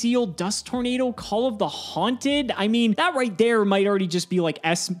Time Seal, Dust Tornado, Call of the Haunted? I mean, that right there might already just be like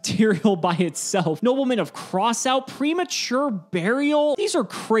S material by itself. Nobleman of Crossout, Premature Burial. These are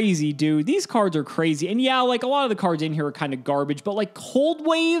crazy, dude. These cards are crazy. And yeah, like a lot of the cards in here are kind of garbage, but like Cold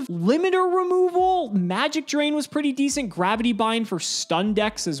Wave, Limiter Removal, Magic Drain was pretty decent. Gravity Bind for stun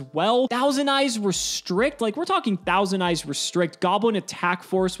decks as well. Thousand Eyes Restrict, like we're talking Thousand Eyes Restrict. Goblin Attack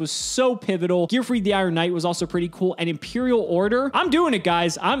Force was so pivotal. Gearfried the Iron Knight was also pretty cool. And Imperial Order, I'm doing it,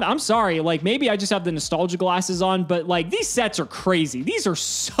 guys. I'm sorry. Like maybe I just have the nostalgia glasses on, but like these sets are crazy. These are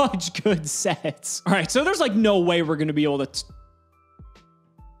such good sets. All right, so there's like no way we're gonna be able to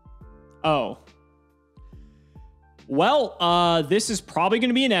oh. Well, this is probably going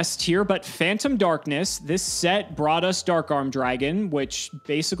to be an S tier, but Phantom Darkness, this set brought us Dark Arm Dragon, which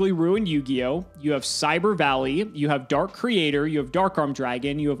basically ruined Yu-Gi-Oh! You have Cyber Valley, you have Dark Creator, you have Dark Arm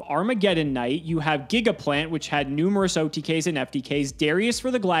Dragon, you have Armageddon Knight, you have Gigaplant, which had numerous OTKs and FTKs, Darius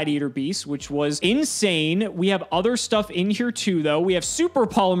for the Gladiator Beast, which was insane. We have other stuff in here too, though. We have Super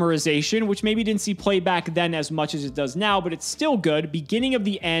Polymerization, which maybe didn't see play back then as much as it does now, but it's still good. Beginning of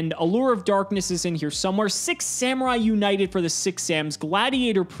the End, Allure of Darkness is in here somewhere. Six Samurai United for the Six Sams,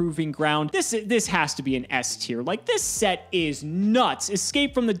 Gladiator Proving Ground. This has to be an S tier. Like, this set is nuts.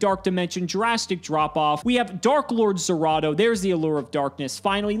 Escape from the Dark Dimension, Drastic Drop Off. We have Dark Lord Zerato. There's the Allure of Darkness.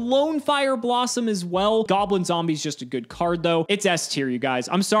 Finally, Lone Fire Blossom as well. Goblin Zombie's just a good card, though. It's S tier, you guys.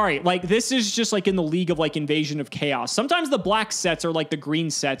 I'm sorry. Like, this is just like in the league of like Invasion of Chaos. Sometimes the black sets are like the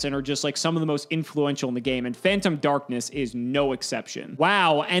green sets and are just like some of the most influential in the game, and Phantom Darkness is no exception.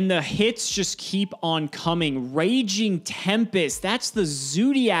 Wow, and the hits just keep on coming. Raging Tempest, that's the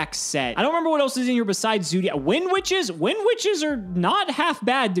Zodiac set. I don't remember what else is in here besides Zodiac. Wind Witches? Wind Witches are not half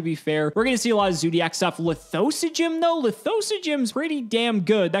bad, to be fair. We're gonna see a lot of Zodiac stuff. Lithosygym, though? Lithosygym's pretty damn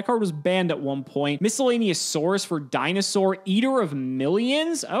good. That card was banned at one point. Miscellaneous Saurus for Dinosaur. Eater of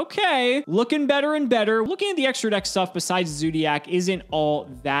Millions? Okay. Looking better and better. Looking at the extra deck stuff besides Zodiac isn't all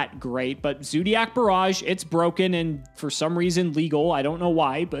that great, but Zodiac Barrage, it's broken and for some reason legal. I don't know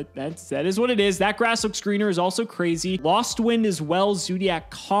why, but that is what it is. That Grasshook Screener is also crazy. Lost Wind as well, Zodiac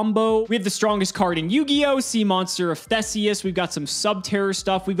Combo. We have the strongest card in Yu-Gi-Oh! Sea Monster of Theseus. We've got some Subterror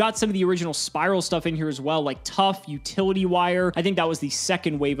stuff. We've got some of the original Spiral stuff in here as well, like Tough, Utility Wire. I think that was the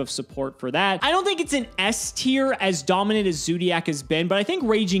second wave of support for that. I don't think it's an S tier as dominant as Zodiac has been, but I think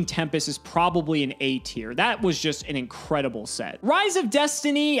Raging Tempest is probably an A tier. That was just an incredible set. Rise of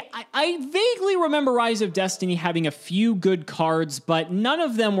Destiny, I vaguely remember Rise of Destiny having a few good cards, but none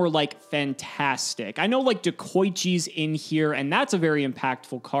of them were like fantastic. I know like Decoy Koichi's in here, and that's a very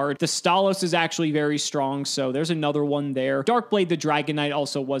impactful card. The Stalos is actually very strong, so there's another one there. Darkblade the Dragon Knight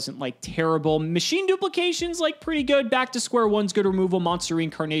also wasn't like terrible. Machine Duplication's like pretty good. Back to Square One's good removal. Monster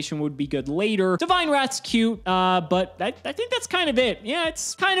Reincarnation would be good later. Divine Wrath's cute, but I think that's kind of it. Yeah,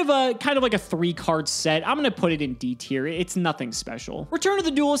 it's kind of like a 3-card set. I'm gonna put it in D tier. It's nothing special. Return of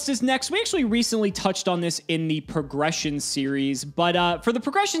the Duelist is next. We actually recently touched on this in the Progression series, but for the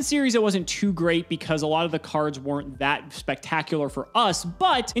Progression series, it wasn't too great because a lot of the cards weren't that spectacular for us,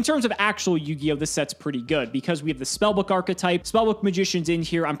 but in terms of actual Yu-Gi-Oh, this set's pretty good because we have the Spellbook archetype, Spellbook Magician's in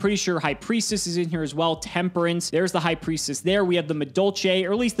here. I'm pretty sure High Priestess is in here as well. Temperance, there's the High Priestess there. We have the Madolche,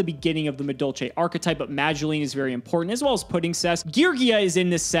 or at least the beginning of the Madolche archetype, but Mageline is very important, as well as Pudding Cess. Geargia is in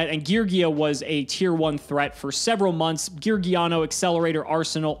this set, and Geargia was a tier 1 threat for several months. Geargiano, Accelerator,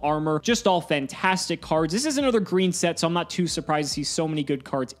 Arsenal, Armor, just all fantastic cards. This is another green set, so I'm not too surprised to see so many good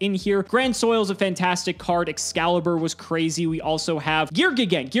cards in here. Grand Soil is a fantastic card. Excalibur was crazy. We also have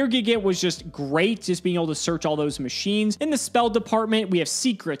Geargigant. Geargigant was just great, just being able to search all those machines. In the spell department, we have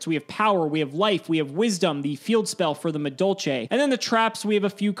Secrets, we have Power, we have Life, we have Wisdom, the field spell for the Madolche. And then the traps, we have a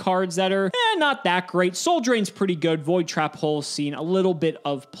few cards that are not that great. Soul Drain's pretty good. Void Trap Hole's seen a little bit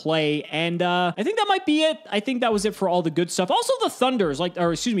of play, and I think that might be it. I think that was it for all the good stuff. Also the Thunders,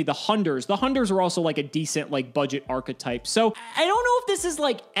 the Hunders. The Hunders were also like a decent like budget archetype. So I don't know if this is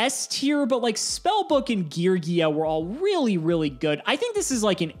like S tier, but like Spellbook and Geargia were all really, really good. I think this is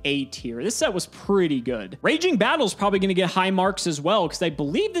like an A tier. This set was pretty good. Raging Battle's probably going to get high marks as well, because I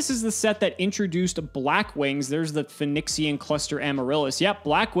believe this is the set that introduced Black Wings. There's the Phoenixian Cluster Amaryllis. Yep,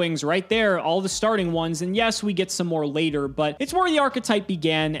 Black Wings right there, all the starting ones. And yes, we get some more later, but it's where the archetype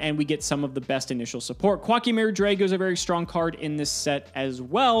began, and we get some of the best initial support. Quackimir Drago is a very strong card in this set as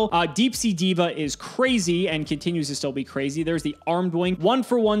well. Deep Sea Diva is crazy and continues to still be crazy. There's the Armed Wing.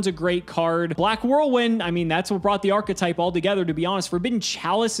 1-for-1's a great card. Black Whirlwind, I mean, that's what brought the archetype all together, to be honest. Forbidden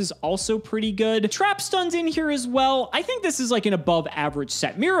Chalice is also pretty good. Trap Stun's in here as well. I think this is like an above average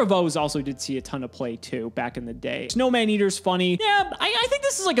set. Miravos also did see a ton of play too back in the day. Snowman Eater's funny. Yeah, I think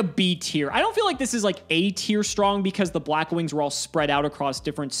this is like a B tier. I don't feel like this is like A tier strong because the Black Wings were all spread out across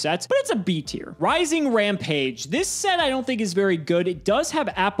different sets, but it's a B tier. Rising Rampage. This set I don't think is very good. It does have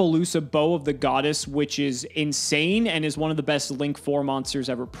Appaloosa Bow of the Goddess, which is insane and is one of the best Link 4 monsters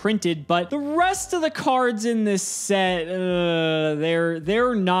ever printed, but the rest of the cards in this set,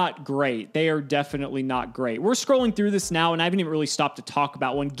 they're not great. They are definitely not great. We're scrolling through this now, and I haven't even really stopped to talk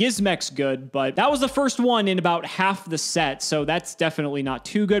about one. Gizmek's good, but that was the first one in about half the set, so that's definitely not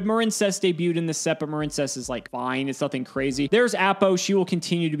too good. Marincess debuted in this set, but Marincess is like fine. It's nothing crazy. There's Appo. She will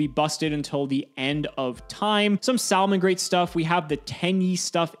continue to be busted until the end of time. Some Salamangreat stuff. We have the Tenyi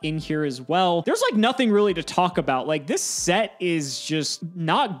stuff in here as well. There's like nothing really to talk about. Like this set is just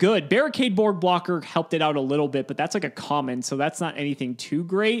not good. Barricade Board Blocker helped it out a little bit, but that's like a common, so that's not anything too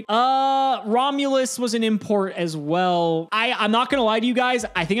great. Romulus was an import as well. I'm not gonna lie to you guys.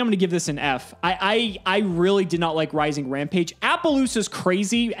 I think I'm gonna give this an F. I really did not like Rising Rampage. Appaloosa's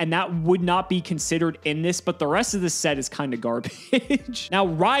crazy, and that would not be considered in this, but the rest of the set is kind of garbage. Now,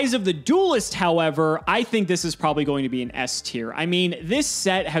 Rise of the Duelist, however, I think this is probably going to be an S tier. I mean, this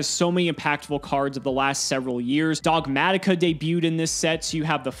set has so many impactful cards of the last several years. Dogmatica debuted in this set, so you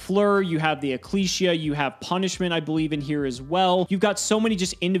have the Fleur, you have the Ecclesia, you have Punishment, I believe, in here as well. You've got so many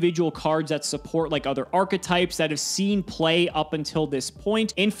just individual cards that support like other archetypes that have seen play up until this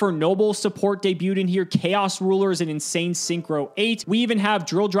point. Infernoble support debuted in here. Chaos Ruler is an insane Synchro 8. We even have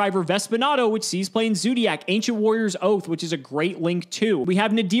Drill Driver Vespinato, which sees play in Zodiac. Ancient Warrior's Oath, which is a great link too. We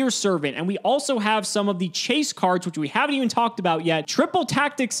have Nadir Servant, and we also have some of the chase cards, which we haven't even talked about yet. Triple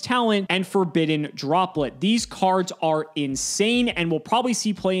Tactics Talent and Forbidden Droplet. These cards are insane and will probably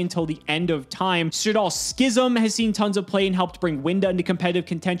see play until the end of time. Shadal Schism has seen tons of play and helped bring Winda into competitive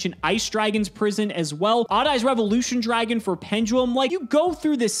contention. Ice Dragon's Prison as well. Odd Eye's Revolution Dragon for Pendulum. Like, you go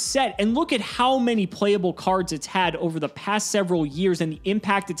through this set and look at how many playable cards it's had over the past several years and the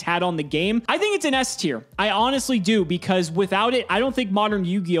impact it's had on the game. I think it's an S tier. I honestly do, because without it, I don't think modern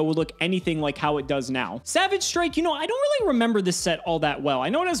Yu-Gi-Oh would look anything like how it does now. Savage Strike, you know, I don't really remember this set all that well. I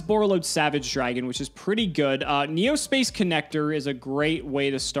know it has Borreload Savage Dragon, which is pretty good. Neo Space Connector is a great way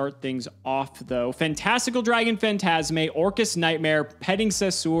to start things off, though. Fantastical Dragon Phantasme, Orcus Nightmare, Petting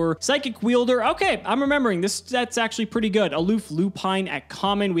Sessur, Psychic Wielder. Okay, I'm remembering this. That's actually pretty good. Aloof Lupine at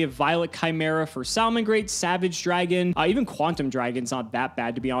common. We have Violet Chimera for Salamangreat, Savage Dragon. Even Quantum Dragon's not that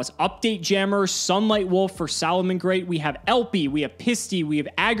bad, to be honest. Update Jammer, Sunlight Wolf for Salamangreat. We have Elpie, we have Pisty, we have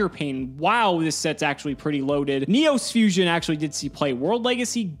Aggerpain. Wow, this set's actually pretty loaded. Neos Fusion actually did see play. World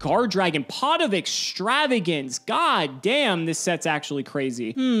Legacy, Guard Dragon, Pot of Extravagance. God damn, this set's actually crazy.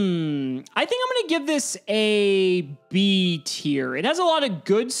 I think I'm gonna going to give this a B tier. It has a lot of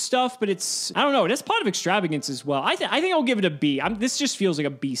good stuff, but it's, I don't know, it has Pot of Extravagance as well. I think I'll give it a B. This just feels like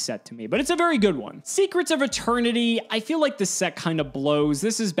a B set to me, but it's a very good one. Secrets of Eternity. I feel like this set kind of blows.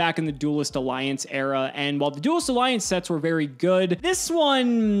 This is back in the Duelist Alliance era, and while the Duelist Alliance sets were very good, this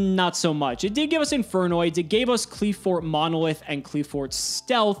one, not so much. It did give us Infernoids. It gave us Cleefort Monolith and Cleefort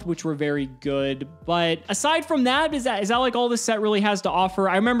Stealth, which were very good. But aside from that, is that like all this set really has to offer?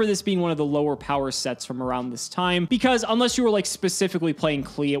 I remember this being one of the lower power sets from around this time, because unless you were like specifically playing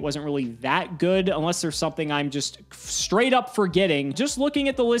Clee, it wasn't really that good, unless there's something I'm just straight up forgetting. Just looking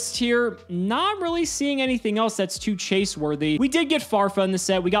at the list here, not really seeing anything else that's too chase worthy. We did get Farfa in the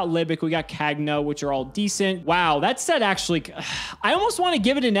set. We got Libic, we got Kagna, which are all decent. Wow, that set actually, I almost want to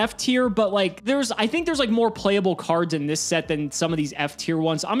give it an F tier, but like I think there's like more playable cards in this set than some of these F tier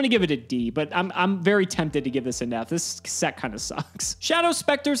ones. I'm gonna give it a D, but I'm very tempted to give this an F. This set kind of sucks. Shadow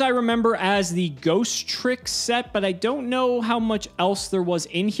Specters I remember as the Ghost Trick set, but I don't know how much else there was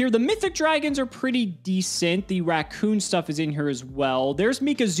in here. The Mythic Dragons are pretty decent. The Raccoon stuff is in here as well. There's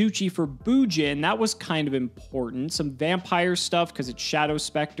Mikazuchi for Bujin. That was kind of important. Some Vampire stuff because it's Shadow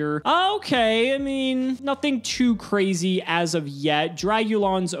Specter. Okay, I mean, nothing too crazy as of yet.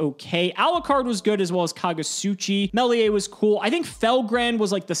 Dragulon's okay. Alucard was good as well as Kagasuchi. Melier was cool. I think Felgrand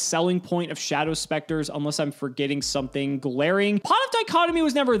was like the selling point of Shadow Specters, unless I'm forgetting something glaring. Pot of Dichotomy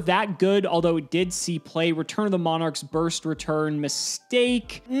was never that good, although it did see play. Return of the Monarchs, Burst Return,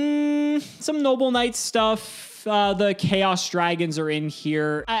 Mistake. Some Noble Knight stuff. The Chaos Dragons are in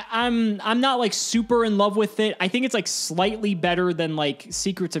here. I'm not like super in love with it. I think it's like slightly better than like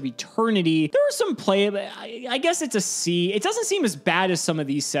Secrets of Eternity. There was some play, but I guess it's a C. It doesn't seem as bad as some of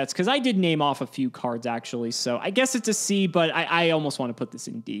these sets because I did name off a few cards actually. So I guess it's a C, but I almost want to put this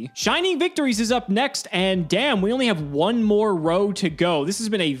in D. Shining Victories is up next, and damn, we only have one more row to go. This has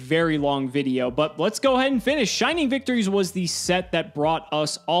been a very long video, but let's go ahead and finish. Shining Victories was the set that brought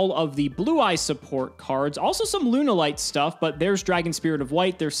us all of the Blue Eye support cards. Also some Lunalight stuff, but there's Dragon Spirit of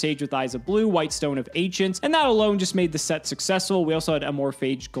White, there's Sage with Eyes of Blue, White Stone of Ancients, and that alone just made the set successful. We also had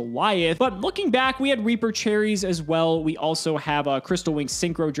Amorphage Goliath, but looking back, we had Reaper Cherries as well. We also have a Crystal Wing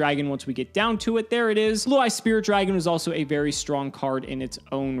Synchro Dragon once we get down to it. There it is. Blue Eye Spirit Dragon was also a very strong card in its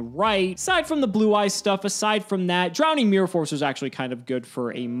own right. Aside from the Blue Eye stuff, aside from that, Drowning Mirror Force was actually kind of good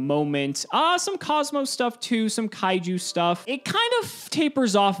for a moment. Some Cosmos stuff too, some Kaiju stuff. It kind of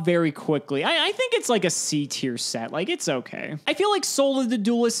tapers off very quickly. I think it's like a C tier set. Like, it's okay. I feel like Soul of the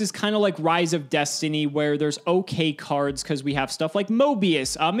Duelist is kind of like Rise of Destiny, where there's okay cards because we have stuff like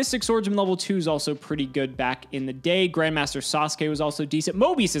Mobius. Mystic Swordsman level 2 is also pretty good back in the day. Grandmaster Sasuke was also decent.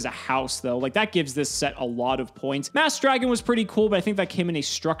 Mobius is a house, though. Like, that gives this set a lot of points. Masked Dragon was pretty cool, but I think that came in a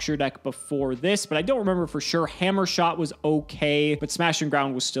structure deck before this, but I don't remember for sure. Hammer Shot was okay, but Smash and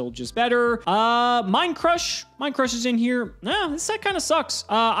Ground was still just better. Mind Crush is in here. This set kind of sucks.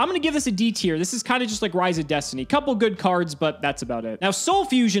 I'm gonna give this a D tier. This is kind of just like Rise of Destiny. Couple good cards, but that's about it. Now, Soul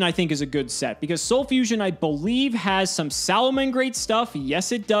Fusion, I think, is a good set because Soul Fusion, I believe, has some Salamangreat stuff.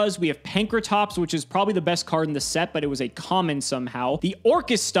 Yes, it does. We have Pankratops, which is probably the best card in the set, but it was a common somehow. The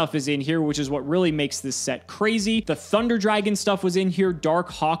Orcus stuff is in here, which is what really makes this set crazy. The Thunder Dragon stuff was in here, Dark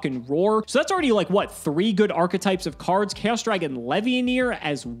Hawk and Roar. So that's already like, what, 3 good archetypes of cards. Chaos Dragon Levianeer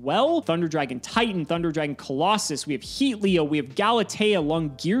as well. Thunder Dragon Titan, Thunder Dragon Colossus. We have Heat Leo. We have Galatea,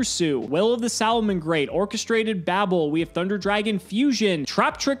 Lungirsu, Will of the Salamangreat, Orchestrated Babel. We have Thunder Dragon Fusion.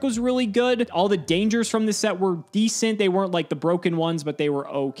 Trap Trick was really good. All the dangers from this set were decent. They weren't like the broken ones, but they were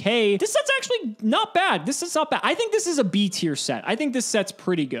okay. This set's actually not bad. This is not bad. I think this is a B tier set. I think this set's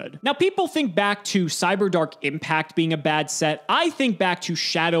pretty good. Now, people think back to Cyberdark Impact being a bad set. I think back to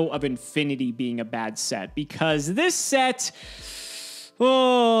Shadow of Infinity being a bad set because this set...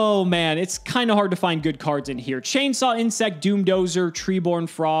 Oh, man, it's kind of hard to find good cards in here. Chainsaw Insect, Doomdozer, Treeborn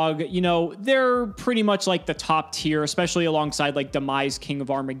Frog, you know, they're pretty much like the top tier, especially alongside like Demise, King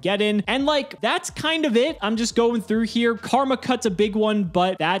of Armageddon. And like, that's kind of it. I'm just going through here. Karma Cut's a big one,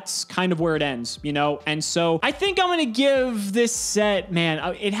 but that's kind of where it ends, you know? And so I think I'm going to give this set,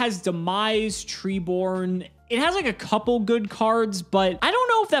 man, it has Demise, Treeborn. It has like a couple good cards, but I don't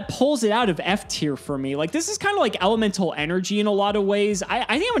know if that pulls it out of F tier for me. Like, this is kind of like Elemental Energy in a lot of ways. I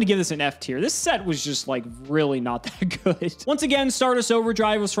think I'm going to give this an F tier. This set was just like really not that good. Once again, Stardust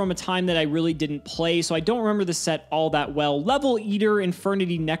Overdrive was from a time that I really didn't play, so I don't remember the set all that well. Level Eater,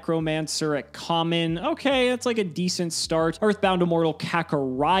 Infernity Necromancer at common. Okay, that's like a decent start. Earthbound Immortal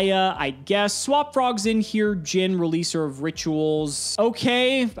Kakaraya, I guess. Swap Frog's in here. Jin, Releaser of Rituals.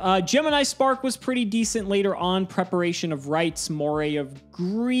 Okay. Gemini Spark was pretty decent later on. Preparation of Rites, Moray of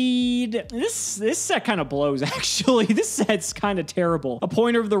Greed. This set kind of blows, actually. This set's kind of terrible. A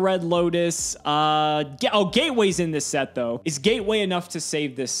Pointer of the Red Lotus. Gateway's in this set, though. Is Gateway enough to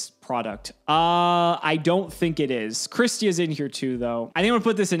save this product? I don't think it is. Christia's in here too, though. I think I'm gonna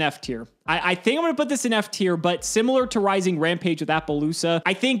put this in F tier. I think I'm gonna put this in F tier, but similar to Rising Rampage with Appaloosa,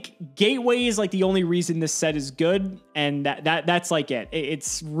 I think Gateway is like the only reason this set is good, and that's like it.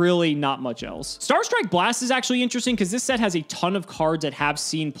 It's really not much else. Starstrike Blast is actually interesting because this set has a ton of cards that have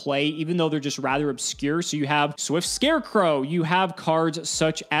seen play, even though they're just rather obscure. So you have Swift Scarecrow, you have cards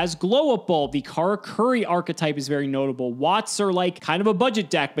such as Glow Up Bulb. The Karakuri archetype is very notable. Watts are like kind of a budget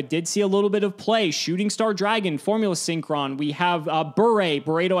deck, but did see a little bit of play. Shooting Star Dragon, Formula Synchron. We have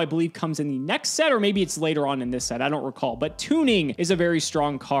Burrito, I believe, comes in the next set, or maybe it's later on in this set. I don't recall, but Tuning is a very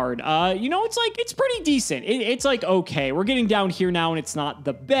strong card. You know, it's pretty decent. It's like, okay, we're getting down here now, and it's not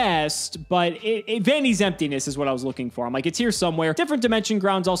the best, but Vandy's Emptiness is what I was looking for. I'm like, it's here somewhere. Different Dimension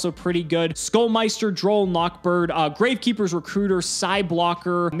Ground's also pretty good. Skullmeister, Droll, Knockbird, Gravekeeper's Recruiter, Psy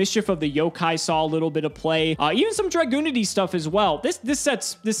Blocker, Mischief of the Yokai saw a little bit of play. Even some Dragoonity stuff as well. This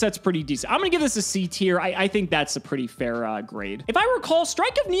set's pretty decent. I'm gonna give this a C tier. I think that's a pretty fair grade. If I recall,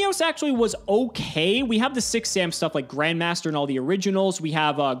 Strike of Neos actually was okay. We have the 6 Sam stuff like Grandmaster and all the originals. We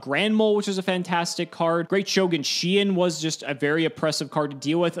have Grand Mole, which is a fantastic card. Great Shogun Shion was just a very oppressive card to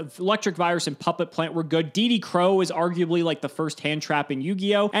deal with. Electric Virus and Puppet Plant were good. DD Crow is arguably like the first hand trap in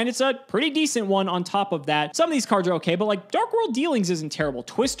Yu-Gi-Oh! And it's a pretty decent one on top of that. Some of these cards are okay, but like Dark World Dealings isn't terrible.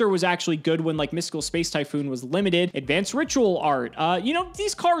 Twister was actually good when like Mystical Space Typhoon was limited. Advanced Ritual Art. You know,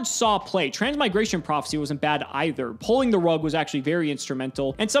 these cards saw play. Transmigration Prophecy wasn't bad either. Pulling the Rug was actually very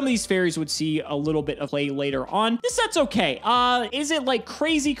instrumental. And some of these fairies would see a little bit of play later on. This set's okay. Is it like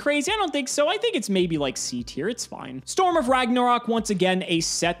crazy? I don't think so. I think it's maybe like C tier. It's fine. Storm of Ragnarok, once again, a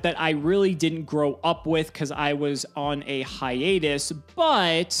set that I really didn't grow up with because I was on a hiatus,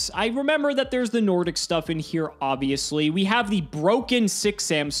 but I remember that there's the Nordic stuff in here, obviously. We have the broken 6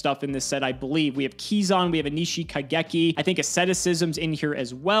 Sam stuff in this set, I believe. We have Kizan, we have Anishi Kageki. I think Asceticism's in here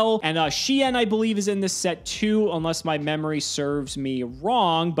as well. And Shien, I believe, is in this set too, unless my memory serves me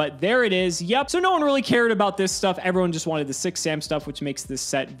wrong, but there it is. Yep. So no one really cared about this stuff. Everyone just wanted the 6 Sam stuff, which makes this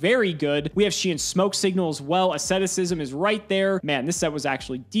set very good. We have Shien Smoke Signal as well. Asceticism is right there. Man, this set was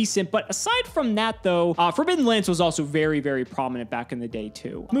actually decent. But aside from that, though, Forbidden Lance was also very, very prominent back in the day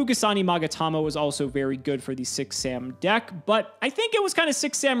too. Mugasani Magatama was also very good for the 6 Sam deck, but I think it was kind of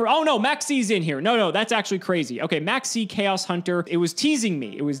 6 Sam. Oh no, Maxi's in here. No, that's actually crazy. Okay, Maxi Chaos Hunter. It was teasing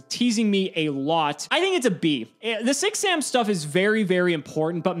me. It was teasing me a lot. I think it's a B. The 6 Sam stuff is very, very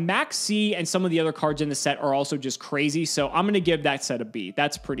important, but Maxi and some of the other cards in the set are also just crazy, so I'm gonna give that set a B.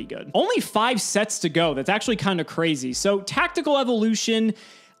 That's pretty good. Only 5 sets to go. That's actually kind of crazy. So Tactical Evolution,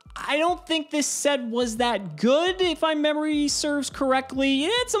 I don't think this set was that good, if my memory serves correctly.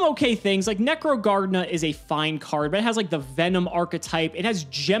 It had some okay things, like Necrogardna is a fine card, but it has like the Venom archetype. It has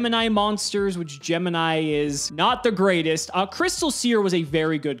Gemini monsters, which Gemini is not the greatest. Crystal Seer was a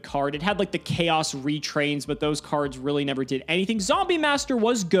very good card. It had like the Chaos retrains, but those cards really never did anything. Zombie Master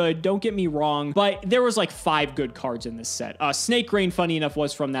was good, don't get me wrong, but there was like 5 good cards in this set. Snake Rain, funny enough,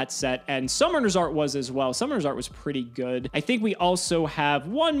 was from that set, and Summoner's Art was as well. Summoner's Art was pretty good. I think we also have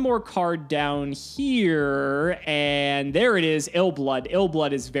one more card down here, and there it is, Illblood.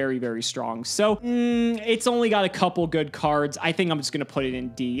 Illblood is very, very strong. So it's only got a couple good cards. I think I'm just gonna put it in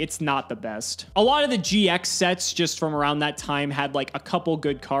D. It's not the best. A lot of the GX sets just from around that time had like a couple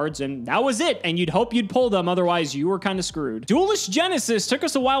good cards, and that was it. And you'd hope you'd pull them, otherwise you were kind of screwed. Duelist Genesis took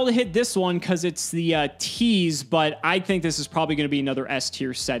us a while to hit this one because it's the tease, but I think this is probably going to be another S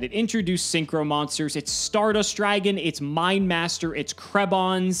tier set. It introduced Synchro Monsters. It's Stardust Dragon. It's Mind Master. It's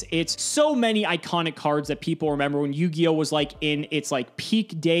Krebons. It's so many iconic cards that people remember when Yu-Gi-Oh was like in its like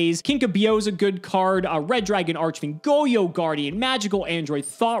peak days. Kinkabio is a good card. Red Dragon Archfiend, Goyo Guardian, Magical Android,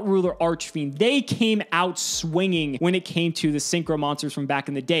 Thought Ruler Archfiend. They came out swinging when it came to the Synchro Monsters from back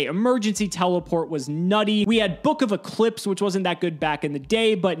in the day. Emergency Teleport was nutty. We had Book of Eclipse, which wasn't that good back in the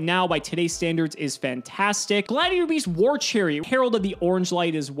day, but now by today's standards is fantastic. Gladiator Beast War Chariot, Herald of the Orange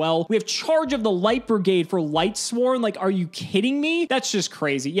Light as well. We have Charge of the Light Brigade for Light Sworn. Like, are you kidding me? That's just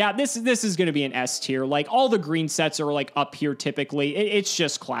crazy. Yeah, this is going to be an S tier. Like, all the green sets are like up here typically. It's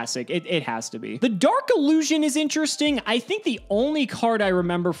just classic. It has to be. The Dark Illusion is interesting. I think the only card I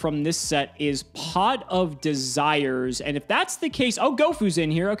remember from this set is Pot of Desires. And if that's the case, oh, Gofu's in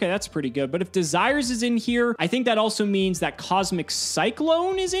here. Okay, that's pretty good. But if Desires is in here, I think that also means that Cosmic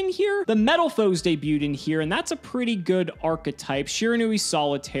Cyclone is in here. The Metal Foes debuted in here, and that's a pretty good archetype. Shiranui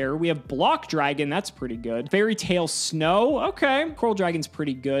Solitaire. We have Block Dragon. That's pretty good. Fairy Tale Snow. Okay. Coral Dragon's pretty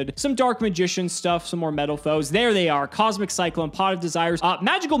pretty good. Some Dark Magician stuff, some more Metal Foes. There they are. Cosmic Cyclone, Pot of Desires.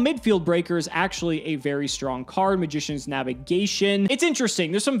 Magical Midfield Breaker is actually a very strong card. Magician's Navigation. It's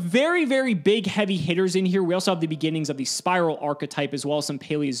interesting. There's some very, very big heavy hitters in here. We also have the beginnings of the Spiral archetype as well as some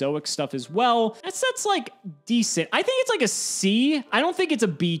Paleozoic stuff as well. That's like decent. I think it's like a C. I don't think it's a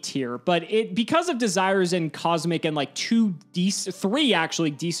B tier, but because of Desires and Cosmic and like three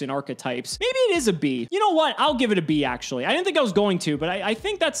actually decent archetypes, maybe it is a B. You know what? I'll give it a B actually. I didn't think I was going to, but I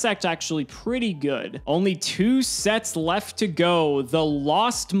think that set's actually pretty good. Only 2 sets left to go. The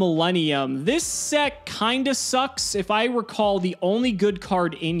Lost Millennium. This set kind of sucks. If I recall, the only good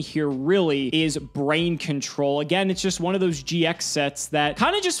card in here really is Brain Control. Again, it's just one of those GX sets that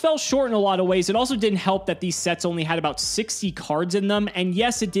kind of just fell short in a lot of ways. It also didn't help that these sets only had about 60 cards in them. And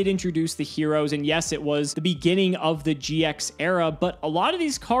yes, it did introduce the heroes. And yes, it was the beginning of the GX era, but a lot of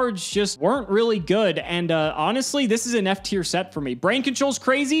these cards just weren't really good. And honestly, this is an F tier set for me. Brain Control's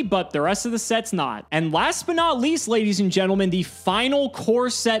crazy, but the rest of the set's not. And last but not least, ladies and gentlemen, the final core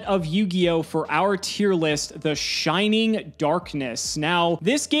set of Yu-Gi-Oh! For our tier list, the Shining Darkness. Now,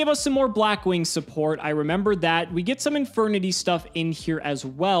 this gave us some more Blackwing support. I remember that. We get some Infernity stuff in here as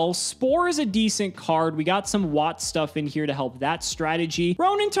well. Spore is a decent card. We got some Watt stuff in here to help that strategy.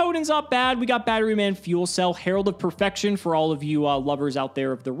 Ronin Toten's not bad. We got Batteryman Fuel Cell, Herald of Perfection for all of you lovers out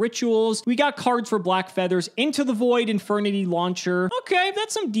there of the rituals. We got cards for Black Feathers, Into the Void, Infernity Launcher. Okay,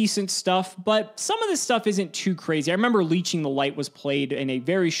 that's some decent stuff, but some of this stuff isn't too crazy. I remember Leeching the Light was played in a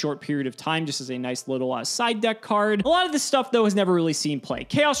very short period of time, just as a nice little side deck card. A lot of this stuff, though, has never really seen play.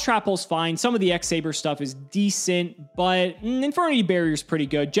 Chaos Trap Hole's fine. Some of the X-Saber stuff is decent, but Infernity Barrier's pretty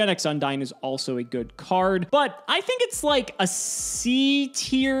good. Gen X Undyne is also a good card, but I think it's like a C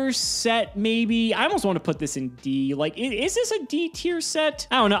tier set, maybe. I almost want to put this in D. Like, is this a D tier set?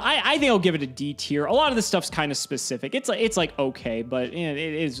 I don't know. I think I'll give it a D tier. A lot of this stuff's kind of specific. It's like okay, but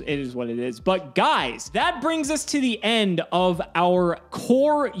it is what it is. But guys, that brings us to the end of our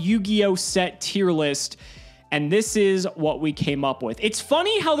core Yu-Gi-Oh! Set tier list. And this is what we came up with. It's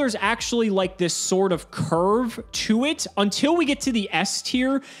funny how there's actually like this sort of curve to it until we get to the S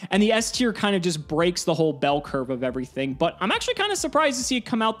tier, and the S tier kind of just breaks the whole bell curve of everything. But I'm actually kind of surprised to see it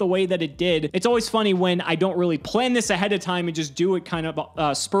come out the way that it did. It's always funny when I don't really plan this ahead of time and just do it kind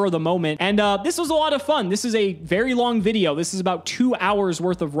of spur of the moment. And this was a lot of fun. This is a very long video. This is about 2 hours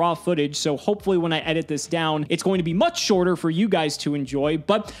worth of raw footage. So hopefully when I edit this down, it's going to be much shorter for you guys to enjoy.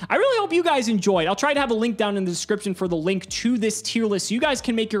 But I really hope you guys enjoyed. I'll try to have a link down in the description for the link to this tier list so you guys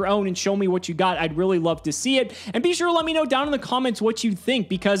can make your own and show me what you got. I'd really love to see it. And be sure to let me know down in the comments what you think,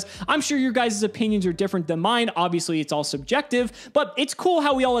 because I'm sure your guys' opinions are different than mine. Obviously, it's all subjective, but it's cool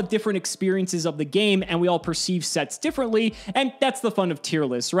how we all have different experiences of the game and we all perceive sets differently, and that's the fun of tier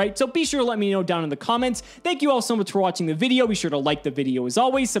lists, right? So be sure to let me know down in the comments. Thank you all so much for watching the video. Be sure to like the video as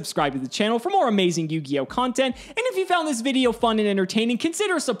always, subscribe to the channel for more amazing Yu-Gi-Oh! Content, and if you found this video fun and entertaining,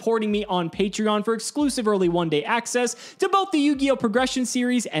 consider supporting me on Patreon for exclusive early one-day access to both the Yu-Gi-Oh! Progression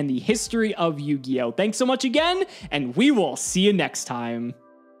series and the history of Yu-Gi-Oh! Thanks so much again, and we will see you next time.